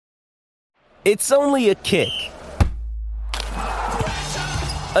It's only a kick,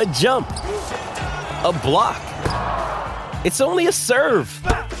 a jump, a block. It's only a serve.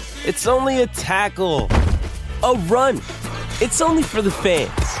 It's only a tackle, a run. It's only for the fans.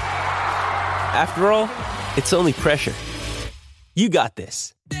 After all, it's only pressure. You got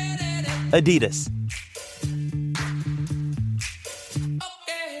this. Adidas.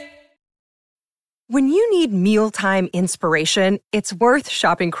 When you need mealtime inspiration, it's worth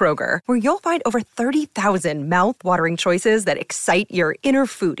shopping Kroger, where you'll find over 30,000 mouth-watering choices that excite your inner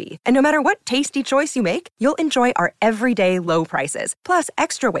foodie. And no matter what tasty choice you make, you'll enjoy our everyday low prices, plus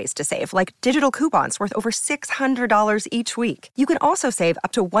extra ways to save, like digital coupons worth over $600 each week. You can also save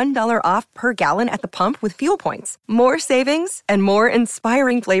up to $1 off per gallon at the pump with fuel points. More savings and more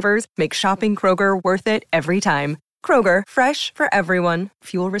inspiring flavors make shopping Kroger worth it every time. Kroger, fresh for everyone.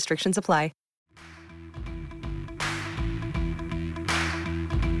 Fuel restrictions apply.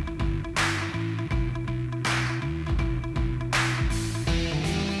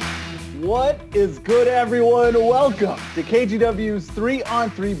 What is good, everyone? Welcome to KGW's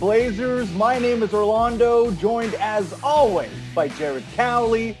 3-on-3 Blazers. My name is Orlando, joined as always by Jared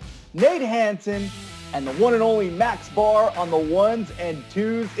Cowley, Nate Hansen, and the one and only Max Barr on the ones and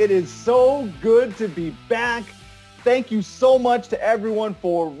twos. It is so good to be back. Thank you so much to everyone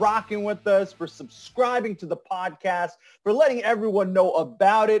for rocking with us, for subscribing to the podcast, for letting everyone know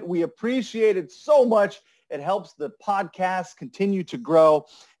about it. We appreciate it so much. It helps the podcast continue to grow.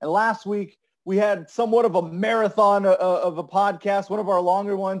 And last week, we had somewhat of a marathon of a podcast, one of our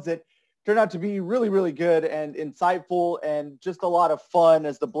longer ones that turned out to be really, really good and insightful and just a lot of fun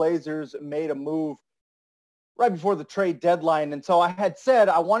as the Blazers made a move right before the trade deadline. And so I had said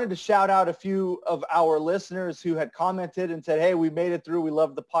I wanted to shout out a few of our listeners who had commented and said, hey, we made it through. We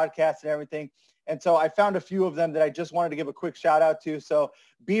love the podcast and everything. And so I found a few of them that I just wanted to give a quick shout out to. So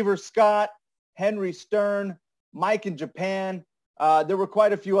Beaver Scott, Henry Stern, Mike in Japan. There were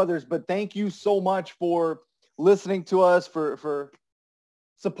quite a few others, but thank you so much for listening to us, for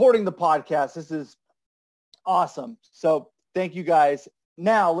supporting the podcast. This is awesome. So thank you guys.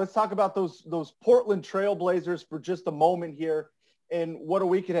 Now let's talk about those Portland Trail Blazers for just a moment here in what a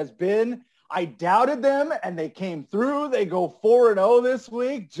week it has been. I doubted them and they came through. They go 4-0 this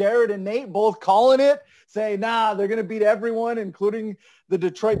week. Jared and Nate both calling it, saying, nah, they're going to beat everyone, including the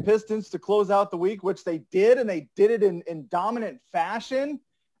Detroit Pistons to close out the week, which they did. And they did it in dominant fashion,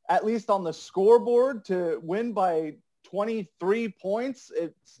 at least on the scoreboard, to win by 23 points.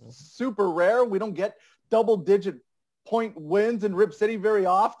 It's super rare. We don't get double-digit point wins in Rip City very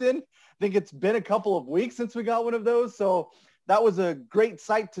often. I think it's been a couple of weeks since we got one of those. So that was a great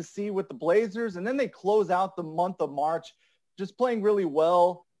sight to see with the Blazers. And then they close out the month of March just playing really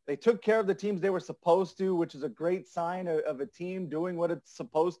well. They took care of the teams they were supposed to, which is a great sign of a team doing what it's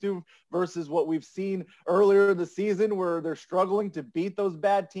supposed to versus what we've seen earlier in the season where they're struggling to beat those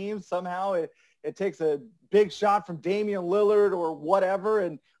bad teams. Somehow it takes a big shot from Damian Lillard or whatever.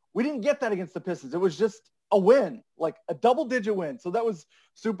 And we didn't get that against the Pistons. It was just a win, like a double-digit win. So that was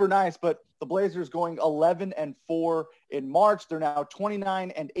super nice. But the Blazers going 11-4 in March. They're now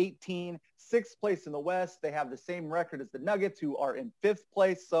 29-18, sixth place in the West. They have the same record as the Nuggets, who are in fifth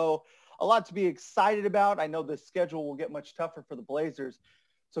place. So a lot to be excited about. I know the schedule will get much tougher for the Blazers.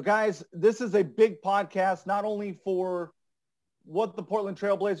 So guys, this is a big podcast, not only for what the Portland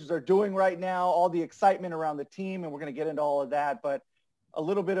Trail Blazers are doing right now, all the excitement around the team, and we're going to get into all of that, but a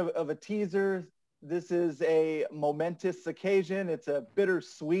little bit of a teaser. This is a momentous occasion. It's a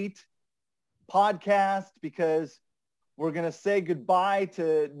bittersweet podcast because we're going to say goodbye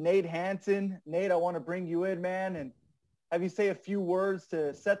to Nate Hansen. Nate, I want to bring you in, man, and have you say a few words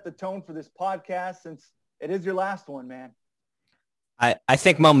to set the tone for this podcast since it is your last one, man. I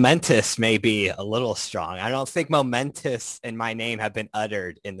think momentous may be a little strong. I don't think momentous and my name have been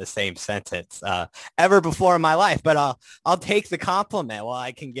uttered in the same sentence ever before in my life, but I'll take the compliment while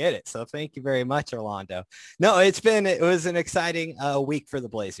I can get it. So thank you very much, Orlando. No, it was an exciting week for the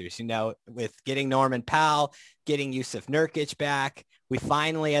Blazers, with getting Norman Powell, getting Yusuf Nurkic back. We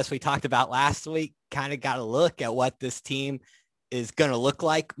finally, as we talked about last week, kind of got a look at what this team is going to look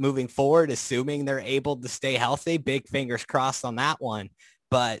like moving forward, assuming they're able to stay healthy. Big fingers crossed on that one.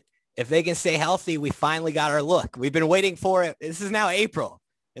 But if they can stay healthy, we finally got our look. We've been waiting for it. This is now April,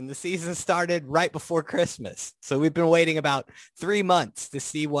 and the season started right before Christmas. So we've been waiting about 3 months to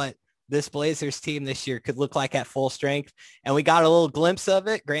see what this Blazers team this year could look like at full strength. And we got a little glimpse of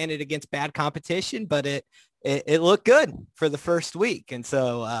it, granted against bad competition, but it looked good for the first week. And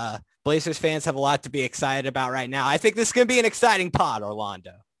so Blazers fans have a lot to be excited about right now. I think this is going to be an exciting pod,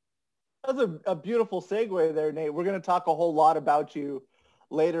 Orlando. That's a beautiful segue there, Nate. We're going to talk a whole lot about you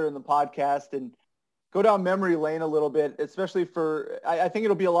later in the podcast and go down memory lane a little bit, especially I think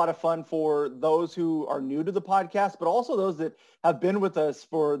it'll be a lot of fun for those who are new to the podcast, but also those that have been with us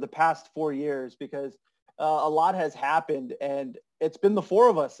for the past 4 years, because a lot has happened and it's been the four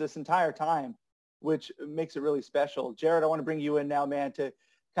of us this entire time, which makes it really special. Jared, I want to bring you in now, man, to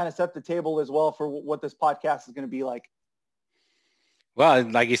kind of set the table as well for what this podcast is going to be like. Well,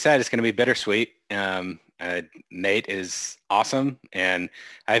 like you said, it's going to be bittersweet. Nate is awesome. And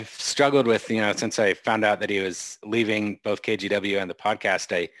I've struggled with, since I found out that he was leaving both KGW and the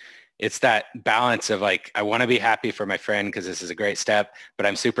podcast, it's that balance of like, I want to be happy for my friend because this is a great step, but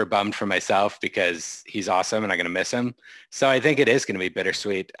I'm super bummed for myself because he's awesome and I'm going to miss him. So I think it is going to be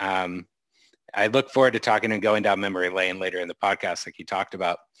bittersweet. I look forward to talking and going down memory lane later in the podcast, like you talked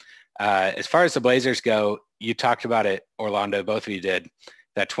about. As far as the Blazers go, you talked about it, Orlando, both of you did,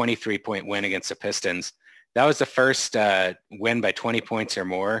 that 23-point win against the Pistons. That was the first win by 20 points or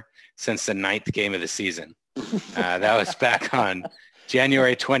more since the 9th game of the season. That was back on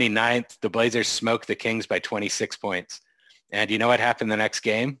January 29th. The Blazers smoked the Kings by 26 points. And you know what happened the next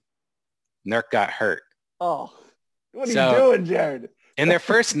game? Nurk got hurt. Oh, what are you doing, Jared? In their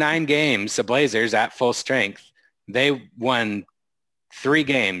first 9 games, the Blazers at full strength, they won 3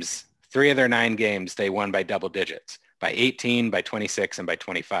 games. 3 of their 9 games, they won by double digits, by 18, by 26, and by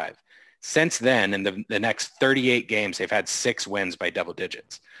 25. Since then, in the next 38 games, they've had 6 wins by double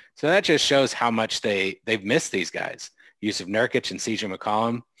digits. So that just shows how much they've missed these guys, Jusuf Nurkic and CJ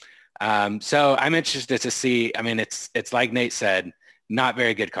McCollum. So I'm interested to see. I mean, it's like Nate said, not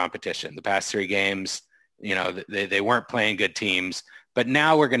very good competition. The past 3 games, they weren't playing good teams. But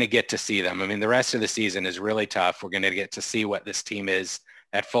now we're going to get to see them. I mean, the rest of the season is really tough. We're going to get to see what this team is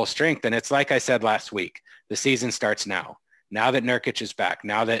at full strength. And it's like I said last week, the season starts now. Now that Nurkic is back,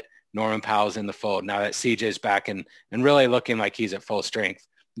 now that Norman Powell's in the fold, now that CJ is back and really looking like he's at full strength,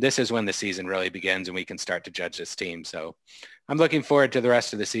 this is when the season really begins and we can start to judge this team. So I'm looking forward to the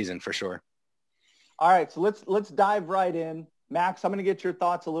rest of the season for sure. All right, so let's dive right in. Max, I'm going to get your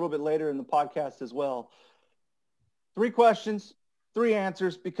thoughts a little bit later in the podcast as well. 3 questions, 3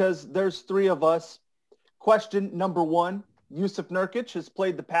 answers, because there's 3 of us. Question number 1, Jusuf Nurkic has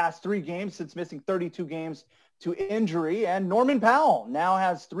played the past 3 games since missing 32 games to injury, and Norman Powell now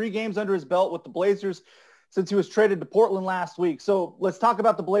has 3 games under his belt with the Blazers since he was traded to Portland last week. So let's talk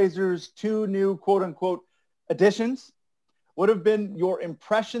about the Blazers' 2 new quote-unquote additions. What have been your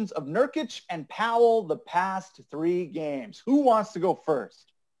impressions of Nurkic and Powell the past 3 games? Who wants to go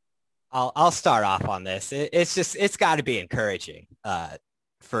first? I'll start off on this. It's got to be encouraging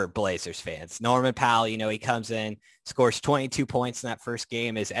for Blazers fans. Norman Powell, he comes in, scores 22 points in that first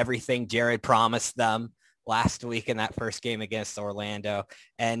game, is everything Jared promised them last week in that first game against Orlando.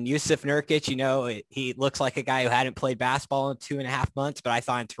 And Jusuf Nurkic, he looks like a guy who hadn't played basketball in 2.5 months, but I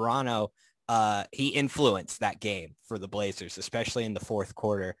thought in Toronto, he influenced that game for the Blazers, especially in the 4th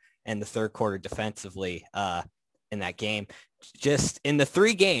quarter and the 3rd quarter defensively in that game. Just in the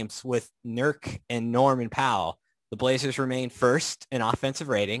 3 games with Nurk and Norman Powell, the Blazers remain first in offensive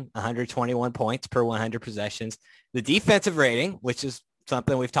rating, 121 points per 100 possessions. The defensive rating, which is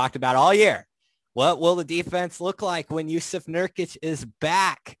something we've talked about all year. What will the defense look like when Jusuf Nurkic is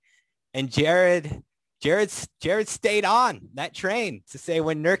back? And Jared stayed on that train to say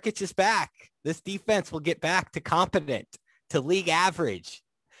when Nurkic is back, this defense will get back to competent, to league average.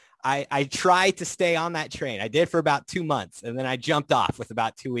 I tried to stay on that train. I did for about 2 months, and then I jumped off with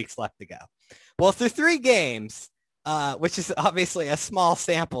about 2 weeks left to go. Well, through 3 games, which is obviously a small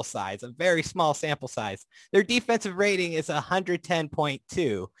sample size, a very small sample size, their defensive rating is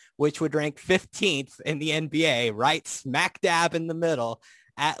 110.2, which would rank 15th in the NBA, right smack dab in the middle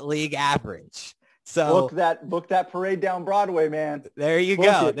at league average. So book that parade down Broadway, man. There you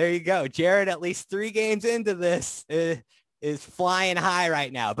go. There you go. Jared, at least 3 games into this, is flying high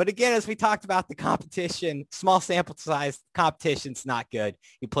right now. But again, as we talked about the competition, small sample size, competition's not good.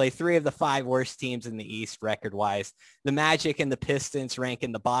 You play 3 of the 5 worst teams in the East record-wise. The Magic and the Pistons rank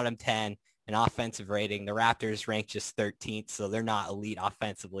in the bottom 10 in offensive rating. The Raptors rank just 13th, so they're not elite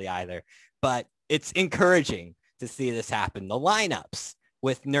offensively either. But it's encouraging to see this happen. The lineups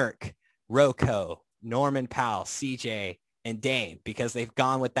with Nurk, Rocco, Norman Powell, CJ, and Dame, because they've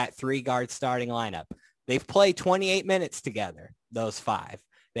gone with that 3-guard starting lineup. They've played 28 minutes together, those 5.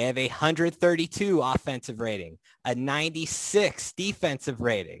 They have a 132 offensive rating, a 96 defensive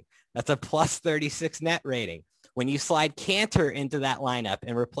rating. That's a plus 36 net rating. When you slide Cantor into that lineup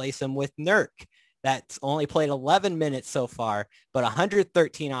and replace him with Nurk, that's only played 11 minutes so far, but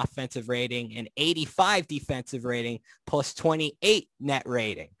 113 offensive rating and 85 defensive rating plus 28 net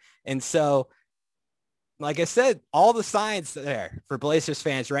rating. And so like I said, all the signs there for Blazers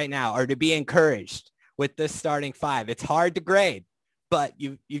fans right now are to be encouraged with this starting five. It's hard to grade, but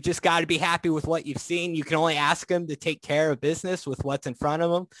you just got to be happy with what you've seen. You can only ask them to take care of business with what's in front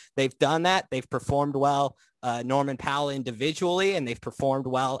of them. They've done that. They've performed well, Norman Powell individually, and they've performed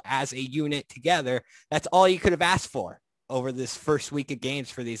well as a unit together. That's all you could have asked for over this first week of games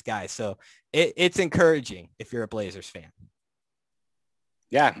for these guys. So it's encouraging if you're a Blazers fan.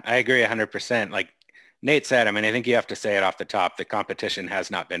 Yeah, I agree 100%. Like Nate said, I mean, I think you have to say it off the top. The competition has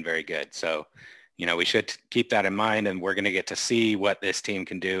not been very good. So, we should keep that in mind, and we're going to get to see what this team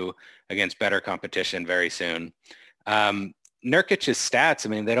can do against better competition very soon. Nurkic's stats, I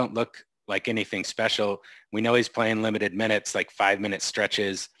mean, they don't look like anything special. We know he's playing limited minutes, like 5-minute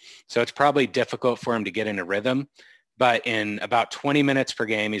stretches. So it's probably difficult for him to get in a rhythm. But in about 20 minutes per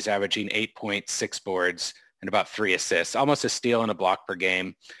game, he's averaging 8.6 boards and about 3 assists, almost a steal and a block per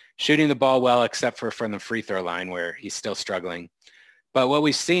game. Shooting the ball well, except for from the free throw line where he's still struggling. But what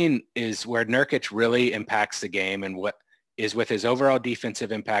we've seen is where Nurkic really impacts the game and what is with his overall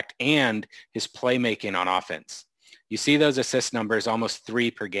defensive impact and his playmaking on offense. You see those assist numbers, almost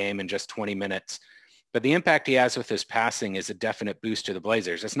 3 per game in just 20 minutes. But the impact he has with his passing is a definite boost to the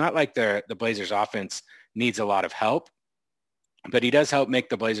Blazers. It's not like the Blazers offense needs a lot of help, but he does help make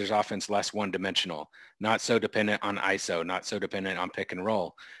the Blazers offense less one-dimensional, not so dependent on ISO, not so dependent on pick and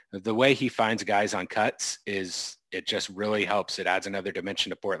roll. The way he finds guys on cuts it just really helps. It adds another dimension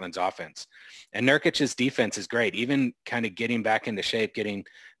to Portland's offense. And Nurkic's defense is great. Even kind of getting back into shape, getting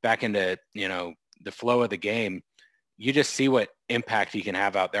back into, the flow of the game, you just see what impact he can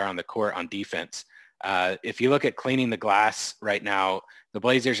have out there on the court on defense. If you look at cleaning the glass right now, the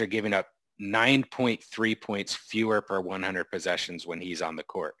Blazers are giving up 9.3 points fewer per 100 possessions when he's on the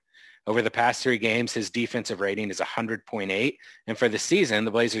court. Over the past 3 games, his defensive rating is 100.8. And for the season,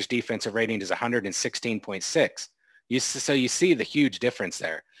 the Blazers defensive rating is 116.6. So you see the huge difference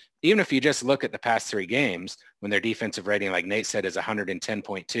there. Even if you just look at the past 3 games, when their defensive rating, like Nate said, is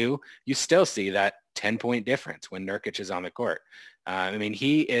 110.2, you still see that 10-point difference when Nurkic is on the court. I mean,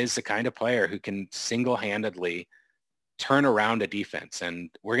 he is the kind of player who can single-handedly turn around a defense.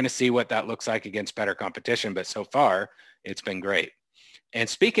 And we're going to see what that looks like against better competition. But so far, it's been great. And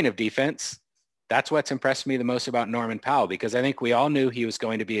speaking of defense, that's what's impressed me the most about Norman Powell, because I think we all knew he was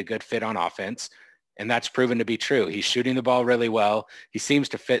going to be a good fit on offense. And that's proven to be true. He's shooting the ball really well. He seems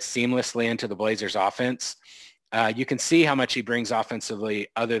to fit seamlessly into the Blazers offense. You can see how much he brings offensively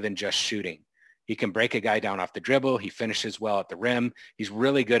other than just shooting. He can break a guy down off the dribble. He finishes well at the rim. He's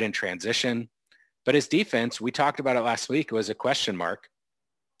really good in transition. But his defense, we talked about it last week, was a question mark,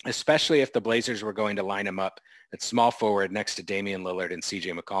 especially if the Blazers were going to line him up at small forward next to Damian Lillard and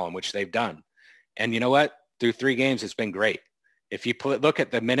CJ McCollum, which they've done. And you know what? Through 3 games, it's been great. If you look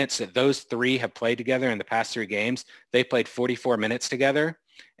at the minutes that those 3 have played together in the past 3 games, they played 44 minutes together.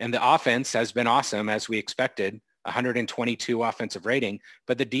 And the offense has been awesome, as we expected, 122 offensive rating.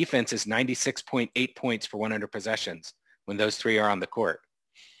 But the defense is 96.8 points per 100 possessions when those 3 are on the court.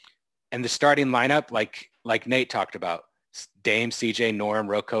 And the starting lineup, like Nate talked about, Dame, CJ, Norm,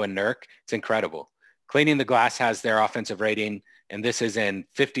 Rocco, and Nurk, it's incredible. Cleaning the Glass has their offensive rating, and this is in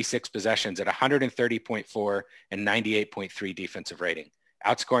 56 possessions at 130.4 and 98.3 defensive rating,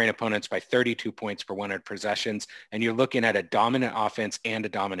 outscoring opponents by 32 points per 100 possessions. And you're looking at a dominant offense and a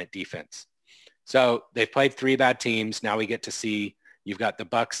dominant defense. So they've played 3 bad teams. Now we get to see you've got the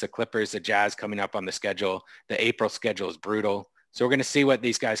Bucks, the Clippers, the Jazz coming up on the schedule. The April schedule is brutal. So we're going to see what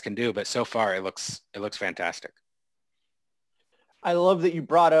these guys can do. But so far, it looks fantastic. I love that you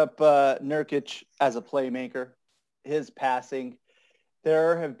brought up Nurkic as a playmaker, his passing.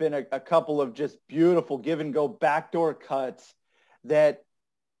 There have been a couple of just beautiful give-and-go backdoor cuts that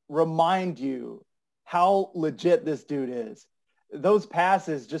remind you how legit this dude is. Those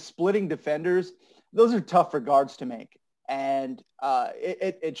passes, just splitting defenders, those are tough for guards to make. And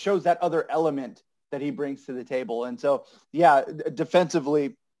it shows that other element that he brings to the table. And so, yeah,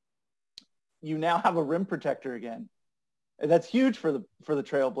 defensively, you now have a rim protector again. That's huge for the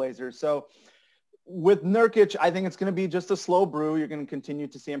Trailblazers. So with Nurkic, I think it's going to be just a slow brew. You're going to continue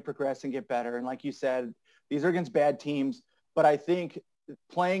to see him progress and get better. And like you said, these are against bad teams. But I think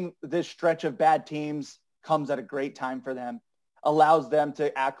playing this stretch of bad teams comes at a great time for them, allows them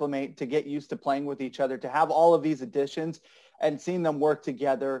to acclimate, to get used to playing with each other, to have all of these additions and seeing them work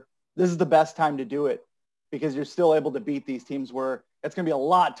together. This is the best time to do it because you're still able to beat these teams where it's going to be a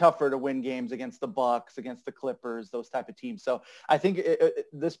lot tougher to win games against the Bucks, against the Clippers, those type of teams. So I think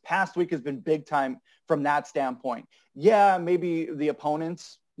this past week has been big time from that standpoint. Yeah, maybe the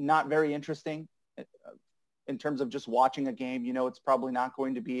opponents not very interesting in terms of just watching a game. You know, it's probably not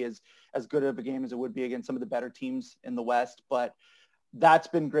going to be as good of a game as it would be against some of the better teams in the West, but that's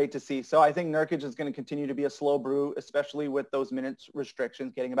been great to see. So I think Nurkic is going to continue to be a slow brew, especially with those minutes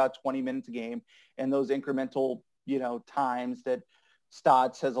restrictions, getting about 20 minutes a game and those incremental, you know, times that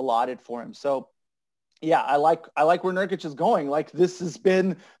Stotts has allotted for him. So yeah, I like where Nurkic is going. Like, this has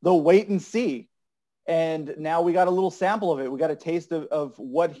been the wait and see. And now we got a little sample of it. We got a taste of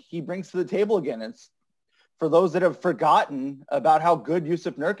what he brings to the table again. It's for those that have forgotten about how good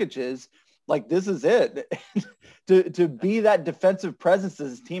Jusuf Nurkic is. Like, this is it. to be that defensive presence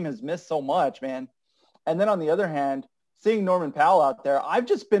this team has missed so much, man. And then on the other hand, seeing Norman Powell out there, I've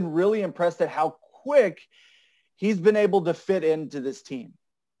just been really impressed at how quick he's been able to fit into this team.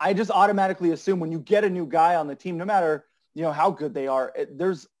 I just automatically assume when you get a new guy on the team, no matter, you know, how good they are,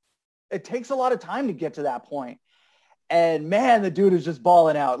 it takes a lot of time to get to that point. And man, the dude is just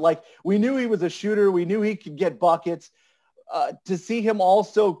balling out. Like, we knew he was a shooter. We knew he could get buckets. To see him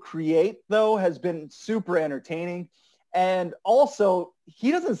also create, though, has been super entertaining. And also, he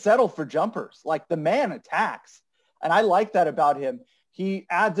doesn't settle for jumpers. Like, the man attacks. And I like that about him. He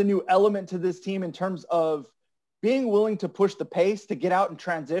adds a new element to this team in terms of being willing to push the pace, to get out and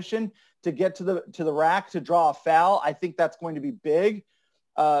transition, to get to the rack, to draw a foul. I think that's going to be big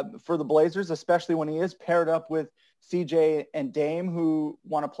for the Blazers, especially when he is paired up with CJ and Dame, who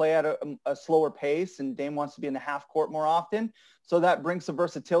want to play at a slower pace, and Dame wants to be in the half court more often. So that brings some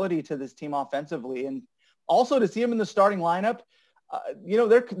versatility to this team offensively. And also to see him in the starting lineup, you know,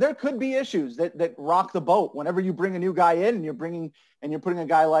 there could be issues that rock the boat whenever you bring a new guy in and you're putting a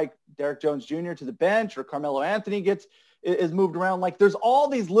guy like Derrick Jones Jr. to the bench, or Carmelo Anthony is moved around. Like, there's all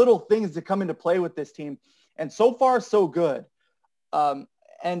these little things that come into play with this team. And so far, so good.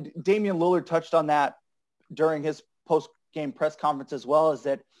 And Damian Lillard touched on that during his post-game press conference as well, is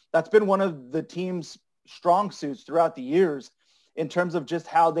that's been one of the team's strong suits throughout the years in terms of just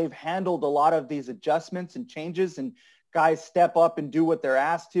how they've handled a lot of these adjustments and changes, and guys step up and do what they're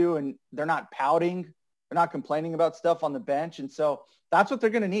asked to, and they're not pouting. They're not complaining about stuff on the bench. And so that's what they're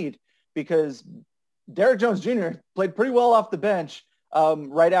going to need, because Derrick Jones Jr. played pretty well off the bench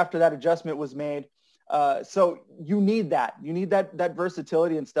right after that adjustment was made. So you need that. You need that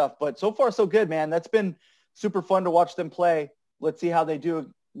versatility and stuff. But so far, so good, man. That's been super fun to watch them play. Let's see how they do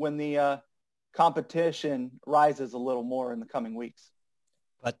when the competition rises a little more in the coming weeks.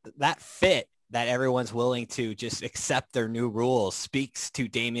 But that fit that everyone's willing to just accept their new rules speaks to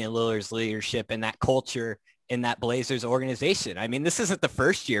Damian Lillard's leadership and that culture in that Blazers organization. I mean, this isn't the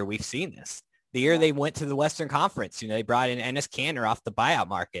first year we've seen this. The year they went to the Western Conference, you know, they brought in Enes Kanter off the buyout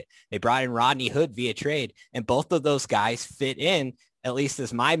market. They brought in Rodney Hood via trade, and both of those guys fit in, at least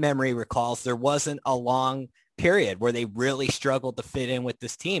as my memory recalls. There wasn't a long period where they really struggled to fit in with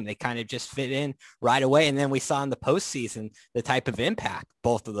this team. They kind of just fit in right away. And then we saw in the postseason the type of impact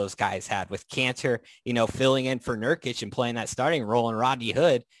both of those guys had, with Kanter, you know, filling in for Nurkic and playing that starting role, and Rodney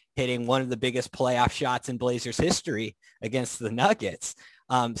Hood hitting one of the biggest playoff shots in Blazers history against the Nuggets.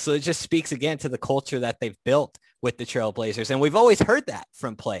 So it just speaks again to the culture that they've built with the Trailblazers. And we've always heard that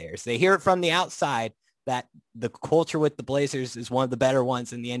from players. They hear it from the outside that the culture with the Blazers is one of the better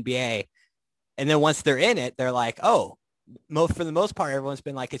ones in the NBA. And then once they're in it, they're like, oh, for the most part, everyone's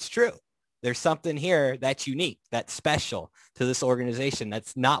been like, it's true. There's something here that's unique, that's special to this organization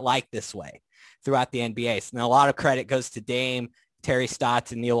that's not like this way throughout the NBA. So a lot of credit goes to Dame, Terry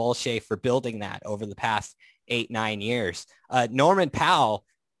Stotts, and Neil Olshey for building that over the past 8-9 years. Norman Powell,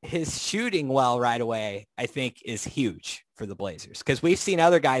 his shooting well right away, I think, is huge for the Blazers, because we've seen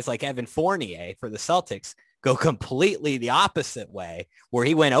other guys like Evan Fournier for the Celtics go completely the opposite way, where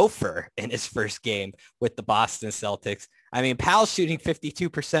he went 0 in his first game with the Boston Celtics. I mean, Powell's shooting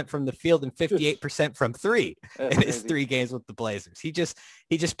 52% from the field and 58% from three in his 3 games with the Blazers. He just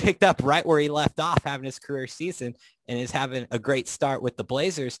picked up right where he left off, having his career season, and is having a great start with the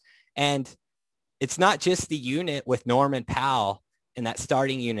Blazers. And it's not just the unit with Norman Powell and that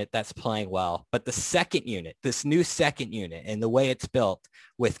starting unit that's playing well, but the second unit, this new second unit, and the way it's built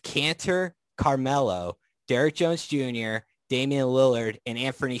with Kanter, Carmelo, Derrick Jones Jr., Damian Lillard, and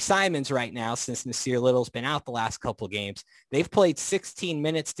Anthony Simons right now, since Nasir Little's been out the last couple of games. They've played 16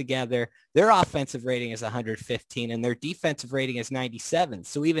 minutes together. Their offensive rating is 115, and their defensive rating is 97.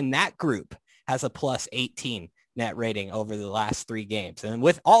 So even that group has a plus 18 net rating over the last 3 games. And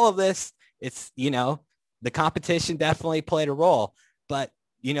with all of this, it's, you know, the competition definitely played a role, but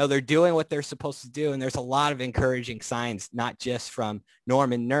you know, they're doing what they're supposed to do. And there's a lot of encouraging signs, not just from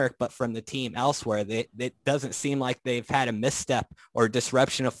Norman Nurk, but from the team elsewhere. It doesn't seem like they've had a misstep or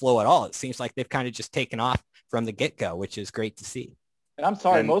disruption of flow at all. It seems like they've kind of just taken off from the get-go, which is great to see. And I'm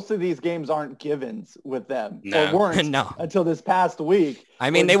sorry, And- most of these games aren't givens with them. No. Or weren't No. until this past week. I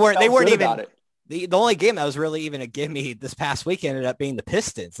mean, where they felt weren't good even about it. the only game that was really even a gimme this past week ended up being the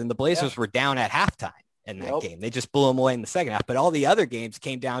Pistons, and the Blazers were down at halftime in that game. They just blew them away in the second half, but all the other games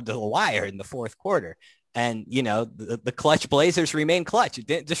came down to the wire in the fourth quarter. And, you know, the clutch Blazers remained clutch. It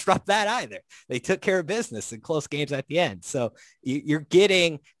didn't disrupt that either. They took care of business in close games at the end. So you're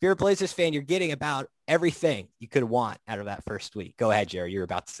getting, if you're a Blazers fan, you're getting about everything you could want out of that first week. Go ahead, Jerry. You're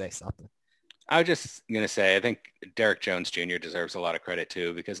about to say something. I was just going to say, I think Derek Jones Jr. deserves a lot of credit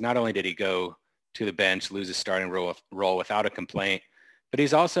too, because not only did he go to the bench, lose his starting role without a complaint, but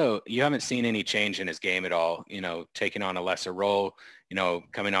he's also, you haven't seen any change in his game at all, you know, taking on a lesser role, you know,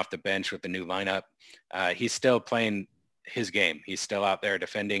 coming off the bench with the new lineup. He's still playing his game. He's still out there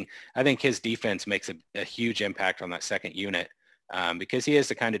defending. I think his defense makes a huge impact on that second unit because he is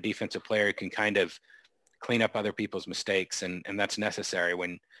the kind of defensive player who can kind of clean up other people's mistakes. And that's necessary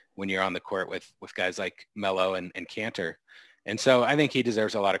when you're on the court with guys like Melo and Kanter. And so I think he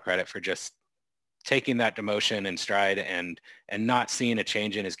deserves a lot of credit for just taking that demotion in stride and not seeing a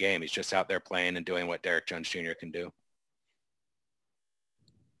change in his game. He's just out there playing and doing what Derek Jones Jr. can do.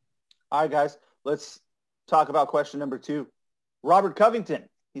 All right, guys, let's talk about question number 2. Robert Covington.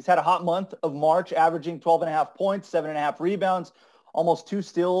 He's had a hot month of March, averaging 12.5 points, 7.5 rebounds, almost 2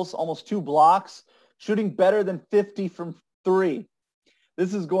 steals, almost 2 blocks, shooting better than 50 from 3.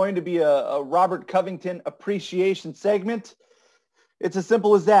 This is going to be a Robert Covington appreciation segment. It's as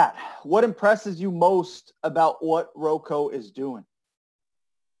simple as that. What impresses you most about what Rocco is doing?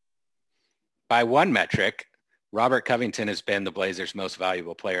 By one metric, Robert Covington has been the Blazers' most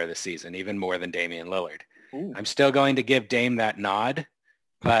valuable player this season, even more than Damian Lillard. Ooh. I'm still going to give Dame that nod,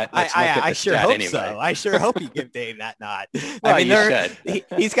 but let's look at the I sure stat hope anyway. so. I sure hope you give Dame that nod. Well, I mean, you should.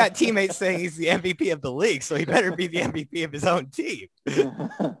 he's got teammates saying he's the MVP of the league, so he better be the MVP of his own team.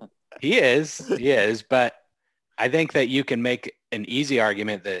 He is, but I think that you can make an easy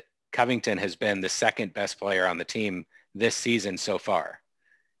argument that Covington has been the second best player on the team this season so far.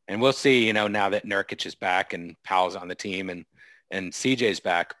 And we'll see, you know, now that Nurkic is back and Powell's on the team and CJ's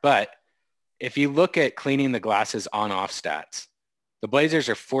back. But if you look at cleaning the glasses on-off stats, the Blazers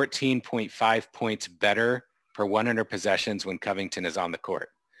are 14.5 points better per 100 possessions when Covington is on the court.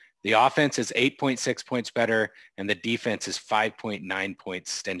 The offense is 8.6 points better, and the defense is 5.9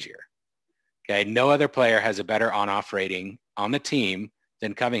 points stingier. Okay, no other player has a better on-off rating on the team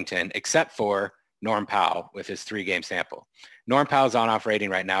than Covington, except for Norm Powell with his 3-game sample. Norm Powell's on-off rating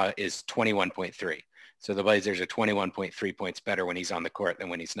right now is 21.3. So the Blazers are 21.3 points better when he's on the court than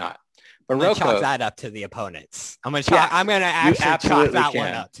when he's not. But I'm gonna Rocco, chalk that up to the opponents. I'm gonna actually chalk absolutely that one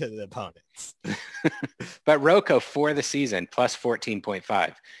can. up to the opponents. But Rocco for the season plus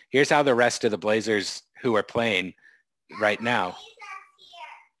 14.5. Here's how the rest of the Blazers who are playing right now.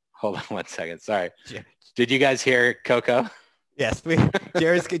 Hold on one second. Sorry. Yeah. Did you guys hear Coco? Yes,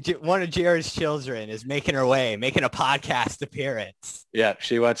 one of Jared's children is making her way, making a podcast appearance. Yeah,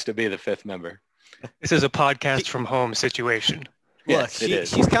 she wants to be the 5th member. This is a podcast from home situation. Look, Yes, it is.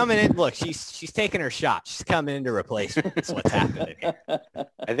 she's coming in. Look, she's taking her shot. She's coming in to replace me. That's what's happening here.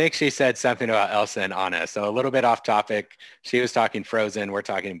 I think she said something about Elsa and Anna. So a little bit off topic. She was talking Frozen. We're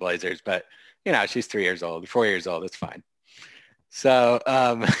talking Blazers. But, you know, she's 3 years old, 4 years old. It's fine. So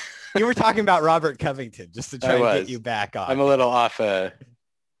You were talking about Robert Covington just to try I and was. get you back on. I'm a little off.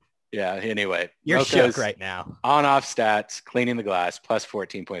 Yeah, anyway. You're Rocco's shook right now. On-off stats, cleaning the glass, plus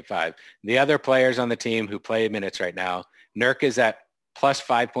 14.5. The other players on the team who play minutes right now, Nurk is at plus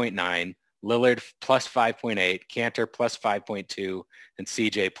 5.9, Lillard plus 5.8, Kanter plus 5.2, and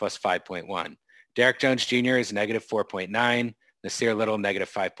CJ plus 5.1. Derek Jones Jr. is negative 4.9, Nasir Little negative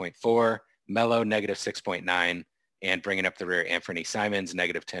 5.4, Melo negative 6.9, and bringing up the rear, Anthony Simons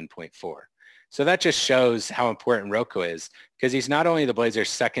negative 10.4. So that just shows how important Rocco is because he's not only the Blazers'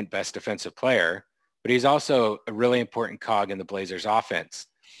 second best defensive player, but he's also a really important cog in the Blazers offense.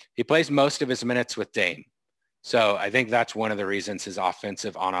 He plays most of his minutes with Dame. So I think that's one of the reasons his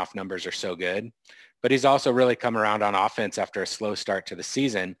offensive on-off numbers are so good. But he's also really come around on offense after a slow start to the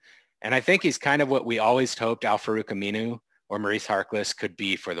season. And I think he's kind of what we always hoped Al-Farouq Aminu or Maurice Harkless could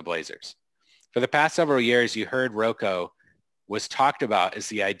be for the Blazers. For the past several years, you heard Rocco was talked about as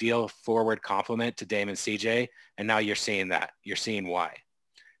the ideal forward complement to Dame and CJ, and now you're seeing that. You're seeing why.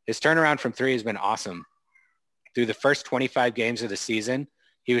 His turnaround from 3 has been awesome. Through the first 25 games of the season,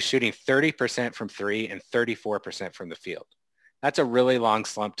 he was shooting 30% from 3 and 34% from the field. That's a really long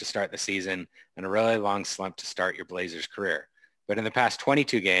slump to start the season and a really long slump to start your Blazers career. But in the past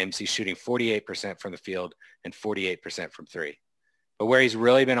 22 games, he's shooting 48% from the field and 48% from 3. But where he's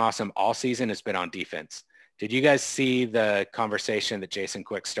really been awesome all season has been on defense. Did you guys see the conversation that Jason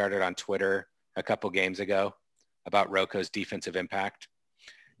Quick started on Twitter a couple games ago about Rocco's defensive impact?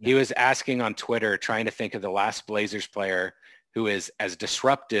 No. He was asking on Twitter, trying to think of the last Blazers player who is as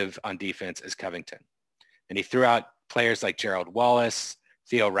disruptive on defense as Covington. And he threw out players like Gerald Wallace,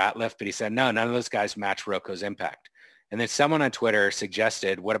 Theo Ratliff, but he said, no, none of those guys match Rocco's impact. And then someone on Twitter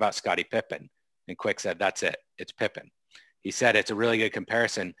suggested, what about Scottie Pippen? And Quick said, that's it. It's Pippen. He said it's a really good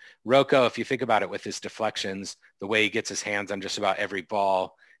comparison. Rocco, if you think about it with his deflections, the way he gets his hands on just about every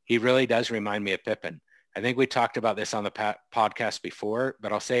ball, he really does remind me of Pippen. I think we talked about this on the podcast before,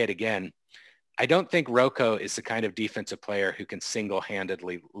 but I'll say it again. I don't think Rocco is the kind of defensive player who can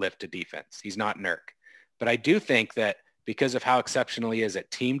single-handedly lift a defense. He's not Nurk. But I do think that because of how exceptional he is at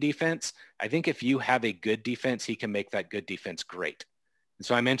team defense, I think if you have a good defense, he can make that good defense great. And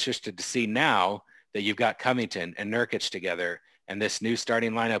so I'm interested to see now that you've got Covington and Nurkic together, and this new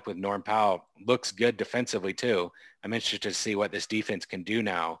starting lineup with Norm Powell looks good defensively too. I'm interested to see what this defense can do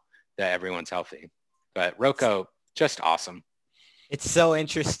now that everyone's healthy. But Rocco, just awesome. It's so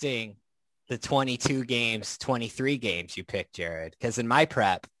interesting, the 22 games, 23 games you picked, Jared, because in my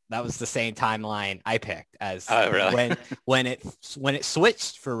prep, that was the same timeline I picked as really? when it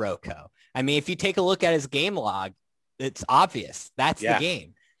switched for Rocco. I mean, if you take a look at his game log, it's obvious that's the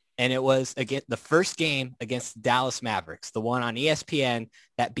game. And it was again the first game against the Dallas Mavericks, the one on ESPN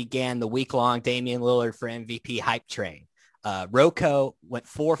that began the week-long Damian Lillard for MVP hype train. Rocco went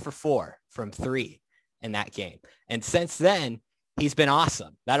 4 for 4 from 3 in that game. And since then, he's been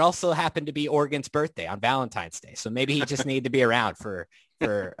awesome. That also happened to be Oregon's birthday on Valentine's Day. So maybe he just needed to be around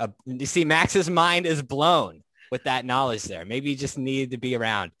you see, Max's mind is blown with that knowledge there. Maybe he just needed to be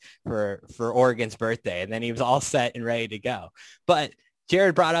around for Oregon's birthday, and then he was all set and ready to go. But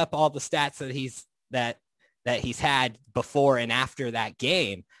Jared brought up all the stats that he's had before and after that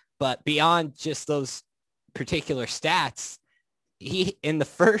game. But beyond just those particular stats, he in the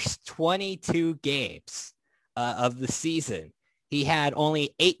first 22 games of the season, he had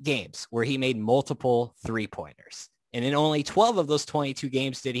only 8 games where he made multiple three-pointers. And in only 12 of those 22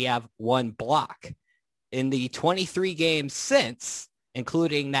 games did he have 1 block. In the 23 games since,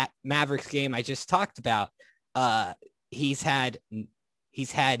 including that Mavericks game I just talked about, he's had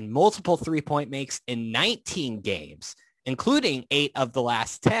multiple three-point makes in 19 games, including 8 of the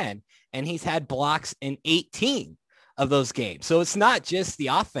last 10, and he's had blocks in 18 of those games. So it's not just the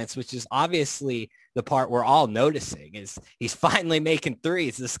offense, which is obviously the part we're all noticing, is he's finally making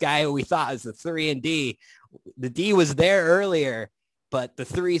threes. This guy who we thought was the 3 and D, the D was there earlier, but the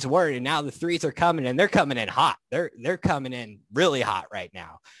threes weren't, and now the threes are coming, and they're coming in hot. They're coming in really hot right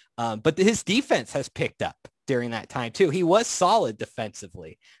now. But his defense has picked up during that time too. He was solid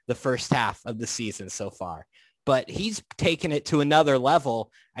defensively the first half of the season so far, but he's taken it to another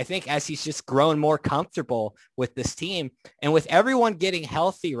level, I think, as he's just grown more comfortable with this team. And with everyone getting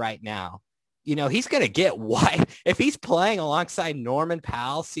healthy right now, you know, he's going to get wide. If he's playing alongside Norman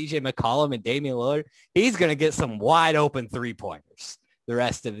Powell, CJ McCollum, and Damian Lillard, he's going to get some wide open three-pointers the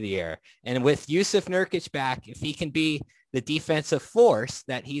rest of the year. And with Jusuf Nurkic back, if he can be the defensive force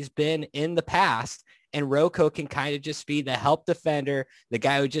that he's been in the past, and Rocco can kind of just be the help defender, the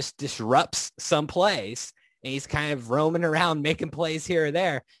guy who just disrupts some plays, and he's kind of roaming around making plays here or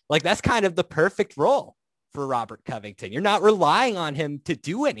there, like that's kind of the perfect role for Robert Covington. You're not relying on him to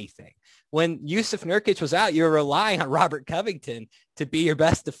do anything. When Jusuf Nurkic was out, you were relying on Robert Covington to be your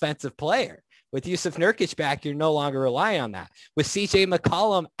best defensive player. With Jusuf Nurkic back, you're no longer relying on that. With CJ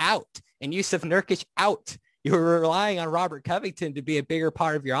McCollum out and Jusuf Nurkic out, you were relying on Robert Covington to be a bigger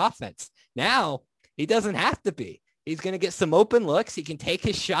part of your offense. Now, he doesn't have to be. He's going to get some open looks. He can take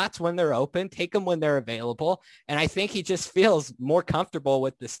his shots when they're open, take them when they're available. And I think he just feels more comfortable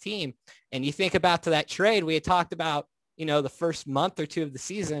with this team. And you think about that trade we had talked about, you know, the first month or 2 of the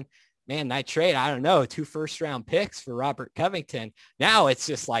season. Man, that trade, I don't know, 2 first-round picks for Robert Covington. Now it's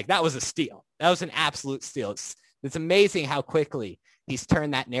just like, that was a steal. That was an absolute steal. It's amazing how quickly he's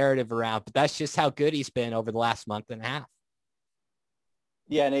turned that narrative around, but that's just how good he's been over the last month and a half.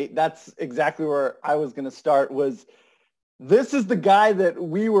 Yeah, Nate, that's exactly where I was going to start. Was this is the guy that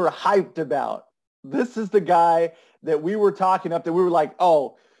we were hyped about. This is the guy that we were talking up, that we were like,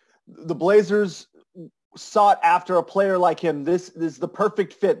 oh, the Blazers sought after a player like him. This is the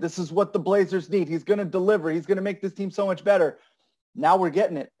perfect fit. This is what the Blazers need. He's going to deliver. He's going to make this team so much better. Now we're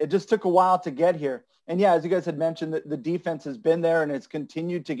getting it. It just took a while to get here. And yeah, as you guys had mentioned, the defense has been there and it's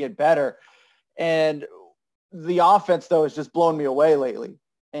continued to get better. And the offense, though, has just blown me away lately.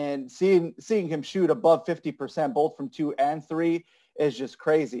 And seeing him shoot above 50%, both from 2 and 3, is just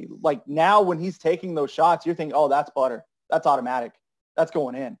crazy. Like now when he's taking those shots, you're thinking, oh, that's butter. That's automatic. That's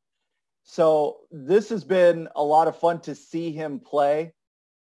going in. So this has been a lot of fun to see him play.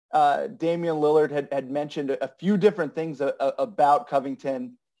 Damian Lillard had mentioned a few different things about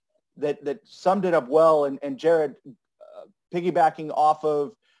Covington that summed it up well. And Jared, piggybacking off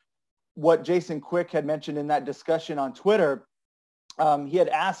of what Jason Quick had mentioned in that discussion on Twitter, he had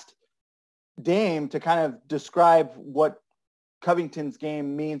asked Dame to kind of describe what Covington's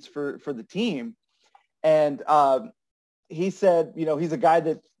game means for the team. And he said, he's a guy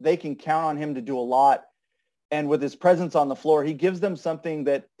that they can count on him to do a lot. And with his presence on the floor, he gives them something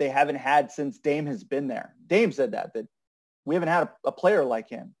that they haven't had since Dame has been there. Dame said that we haven't had a player like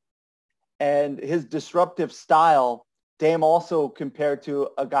him. And his disruptive style, Dame also compared to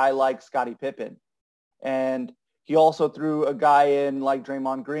a guy like Scottie Pippen. And he also threw a guy in like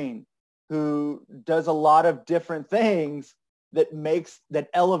Draymond Green, who does a lot of different things that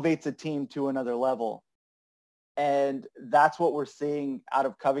elevates a team to another level. And that's what we're seeing out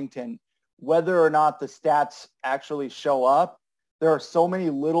of Covington. Whether or not the stats actually show up, there are so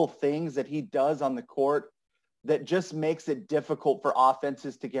many little things that he does on the court that just makes it difficult for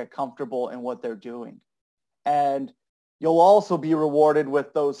offenses to get comfortable in what they're doing. And you'll also be rewarded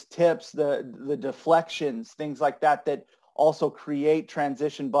with those tips, the deflections, things like that also create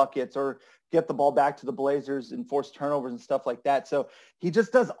transition buckets or get the ball back to the Blazers and force turnovers and stuff like that. So he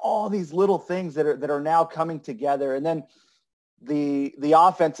just does all these little things that are now coming together. And then the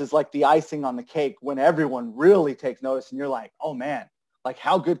offense is like the icing on the cake when everyone really takes notice and you're like, oh man, like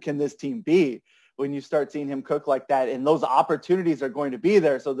how good can this team be when you start seeing him cook like that? And those opportunities are going to be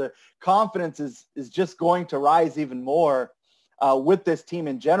there. So the confidence is just going to rise even more with this team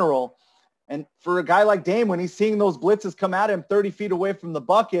in general. And for a guy like Dame, when he's seeing those blitzes come at him 30 feet away from the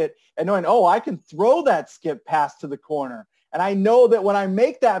bucket and knowing, oh, I can throw that skip pass to the corner. And I know that when I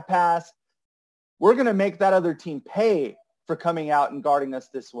make that pass, we're going to make that other team pay for coming out and guarding us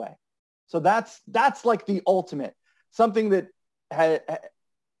this way. So that's like the ultimate, something that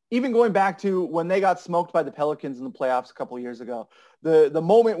even going back to when they got smoked by the Pelicans in the playoffs a couple of years ago, the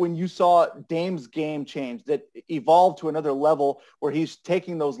moment when you saw Dame's game change, that evolved to another level where he's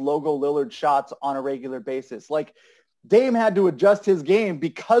taking those logo Lillard shots on a regular basis. Like Dame had to adjust his game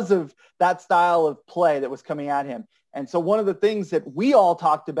because of that style of play that was coming at him. And so one of the things that we all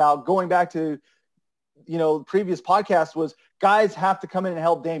talked about going back to, previous podcast was guys have to come in and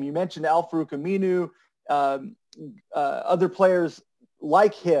help Dame. You mentioned Al-Farouq Aminu, other players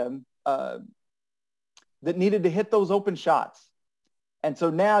like him that needed to hit those open shots. And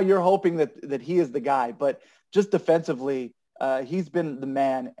so now you're hoping that he is the guy, but just defensively, he's been the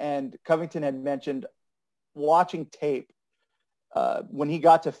man. And Covington had mentioned watching tape when he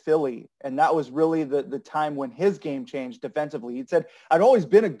got to Philly, and that was really the time when his game changed defensively. He said, I'd always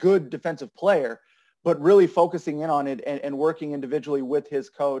been a good defensive player, but really focusing in on it and working individually with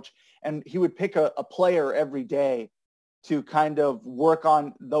his coach. And he would pick a player every day to kind of work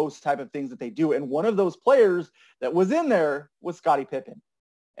on those type of things that they do. And one of those players that was in there was Scottie Pippen.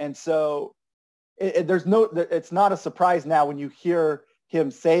 And so it's not a surprise now when you hear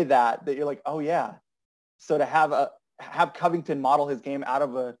him say that you're like, oh yeah. So to have Covington model his game out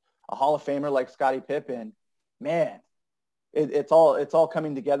of a Hall of Famer like Scottie Pippen, man, it's all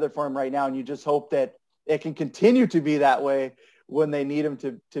coming together for him right now. And you just hope that it can continue to be that way when they need him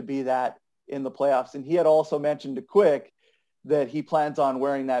to be that in the playoffs. And he had also mentioned to Quick that he plans on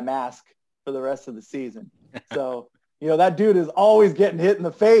wearing that mask for the rest of the season. So, that dude is always getting hit in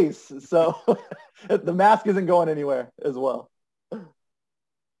the face. So the mask isn't going anywhere as well.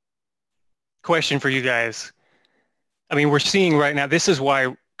 Question for you guys. I mean, we're seeing right now, this is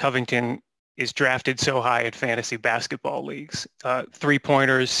why Covington is drafted so high in fantasy basketball leagues.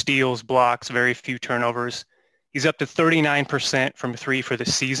 3-pointers, steals, blocks, very few turnovers. He's up to 39% from three for the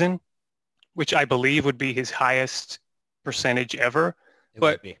season, which I believe would be his highest percentage ever.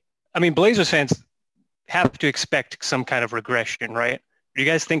 But I mean, Blazers fans have to expect some kind of regression, right? Do you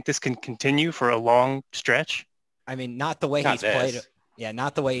guys think this can continue for a long stretch? I mean, not the way he's played. Yeah,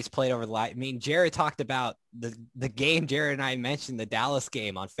 not the way he's played over the last. I mean, Jared talked about the game Jared and I mentioned, the Dallas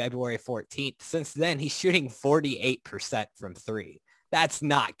game on February 14th. Since then, he's shooting 48% from three. That's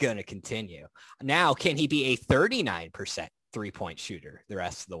not going to continue. Now, can he be a 39% three-point shooter the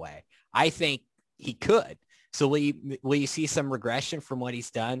rest of the way? I think he could. So will you see some regression from what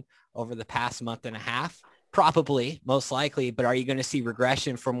he's done over the past month and a half? Probably, most likely, but are you going to see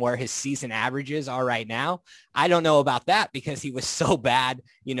regression from where his season averages are right now? I don't know about that because he was so bad,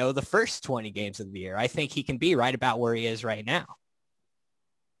 the first 20 games of the year. I think he can be right about where he is right now.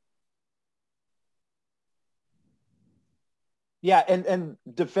 Yeah, and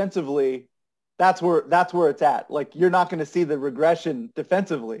defensively, that's where it's at. Like, you're not going to see the regression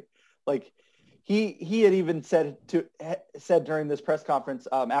defensively. Like he had even said during this press conference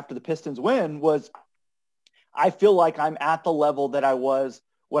after the Pistons win was, I feel like I'm at the level that I was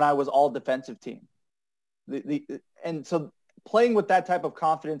when I was all defensive team. And so playing with that type of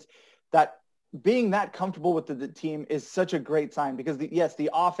confidence, that being that comfortable with the team is such a great sign, because the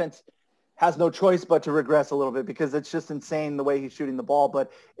offense has no choice but to regress a little bit because it's just insane the way he's shooting the ball.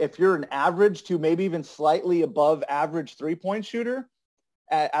 But if you're an average to maybe even slightly above average 3-point shooter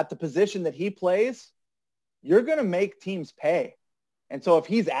at the position that he plays, you're going to make teams pay. And so if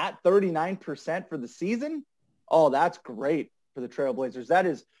he's at 39% for the season, oh, that's great for the Trailblazers. That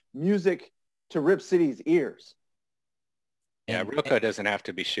is music to Rip City's ears. Yeah, Ruocco doesn't have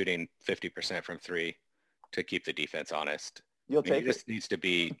to be shooting 50% from three to keep the defense honest. He just needs to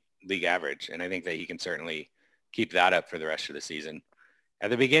be league average, and I think that he can certainly keep that up for the rest of the season. At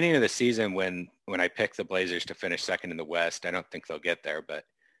the beginning of the season, when I picked the Blazers to finish second in the West, I don't think they'll get there, but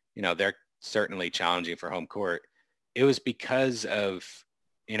they're certainly challenging for home court. It was because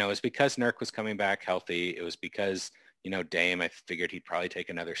Nurk was coming back healthy. It was because Dame, I figured he'd probably take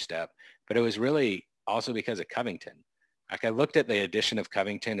another step, but it was really also because of Covington. Like, I looked at the addition of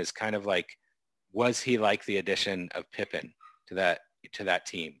Covington as kind of like, was he like the addition of Pippen to that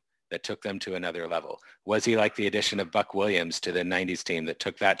team that took them to another level? Was he like the addition of Buck Williams to the 90s team that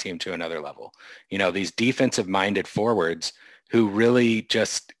took that team to another level? These defensive-minded forwards who really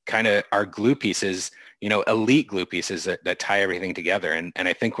just kind of are glue pieces, elite glue pieces that tie everything together. And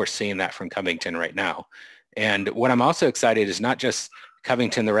I think we're seeing that from Covington right now. And what I'm also excited is not just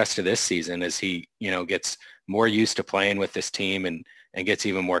Covington the rest of this season as he, gets more used to playing with this team and gets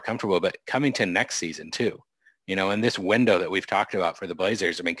even more comfortable, but Covington next season too. In this window that we've talked about for the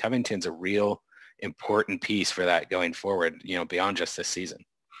Blazers, I mean, Covington's a real important piece for that going forward, beyond just this season.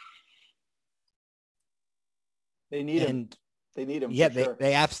 They need him. They need him. Yeah, sure.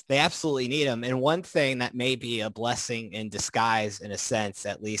 they absolutely need him. And one thing that may be a blessing in disguise, in a sense,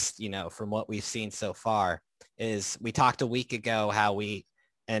 at least, from what we've seen so far, is we talked a week ago how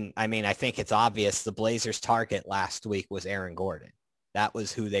I think it's obvious the Blazers' target last week was Aaron Gordon. That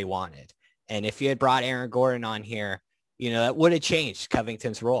was who they wanted. And if you had brought Aaron Gordon on here, that would have changed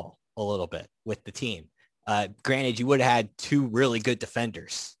Covington's role a little bit with the team. Granted, you would have had two really good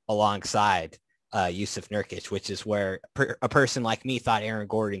defenders alongside Jusuf Nurkic, which is where a person like me thought Aaron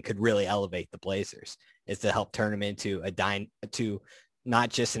Gordon could really elevate the Blazers, is to help turn them into to not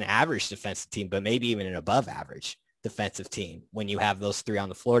just an average defensive team, but maybe even an above average defensive team when you have those three on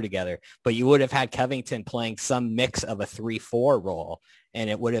the floor together. But you would have had Covington playing some mix of a 3-4 role, and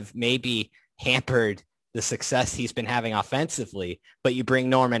it would have maybe hampered the success he's been having offensively. But you bring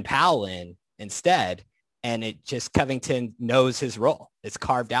Norman Powell in instead, and it just, Covington knows his role. It's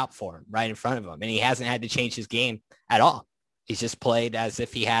carved out for him right in front of him, and he hasn't had to change his game at all. He's just played as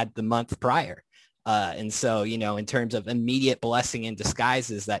if he had the month prior. And so, in terms of immediate blessing in disguise,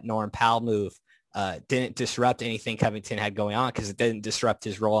 is that Norm Powell move didn't disrupt anything Covington had going on, because it didn't disrupt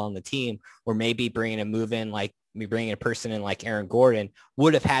his role on the team. Or maybe bringing a person in like Aaron Gordon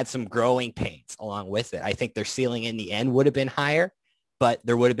would have had some growing pains along with it. I think their ceiling in the end would have been higher, but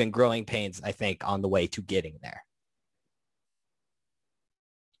there would have been growing pains, I think, on the way to getting there.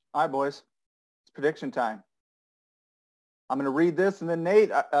 All right, boys. It's prediction time. I'm going to read this, and then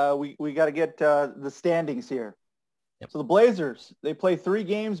Nate, we got to get the standings here. Yep. So the Blazers, they play 3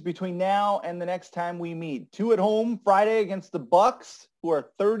 games between now and the next time we meet. 2 at home Friday against the Bucks, who are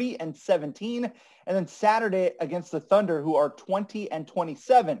 30-17, and then Saturday against the Thunder, who are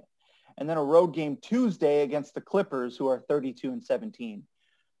 20-27, and then a road game Tuesday against the Clippers, who are 32-17.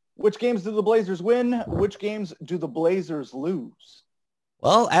 Which games do the Blazers win? Which games do the Blazers lose?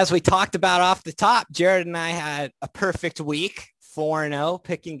 Well, as we talked about off the top, Jared and I had a perfect week, 4-0,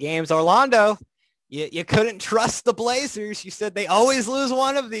 picking games. Orlando, you couldn't trust the Blazers. You said they always lose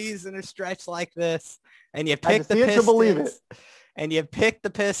one of these in a stretch like this. And you picked the Pistons. Believe it. And you picked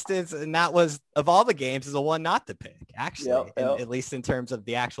the Pistons, and that was, of all the games, is the one not to pick, actually, at least in terms of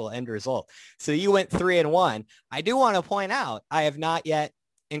the actual end result. So you went 3-1. I do want to point out, I have not yet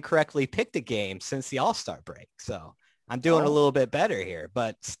incorrectly picked a game since the All-Star break. So I'm doing a little bit better here,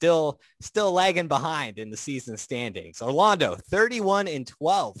 but still lagging behind in the season standings. Orlando,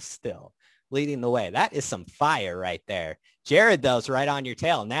 31-12 still leading the way. That is some fire right there. Jared, though, is right on your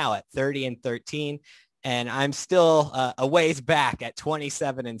tail now at 30-13, and I'm still a ways back at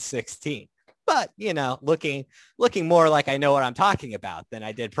 27-16. But, looking more like I know what I'm talking about than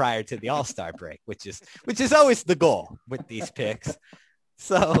I did prior to the All-Star break, which is always the goal with these picks.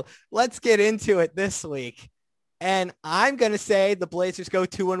 So let's get into it this week. And I'm going to say the Blazers go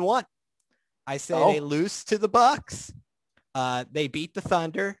 2-1. I say they lose to the Bucks. They beat the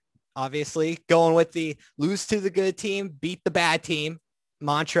Thunder. obviously going with the lose to the good team, beat the bad team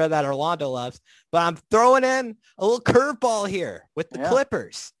mantra that Orlando loves. But I'm throwing in a little curveball here with the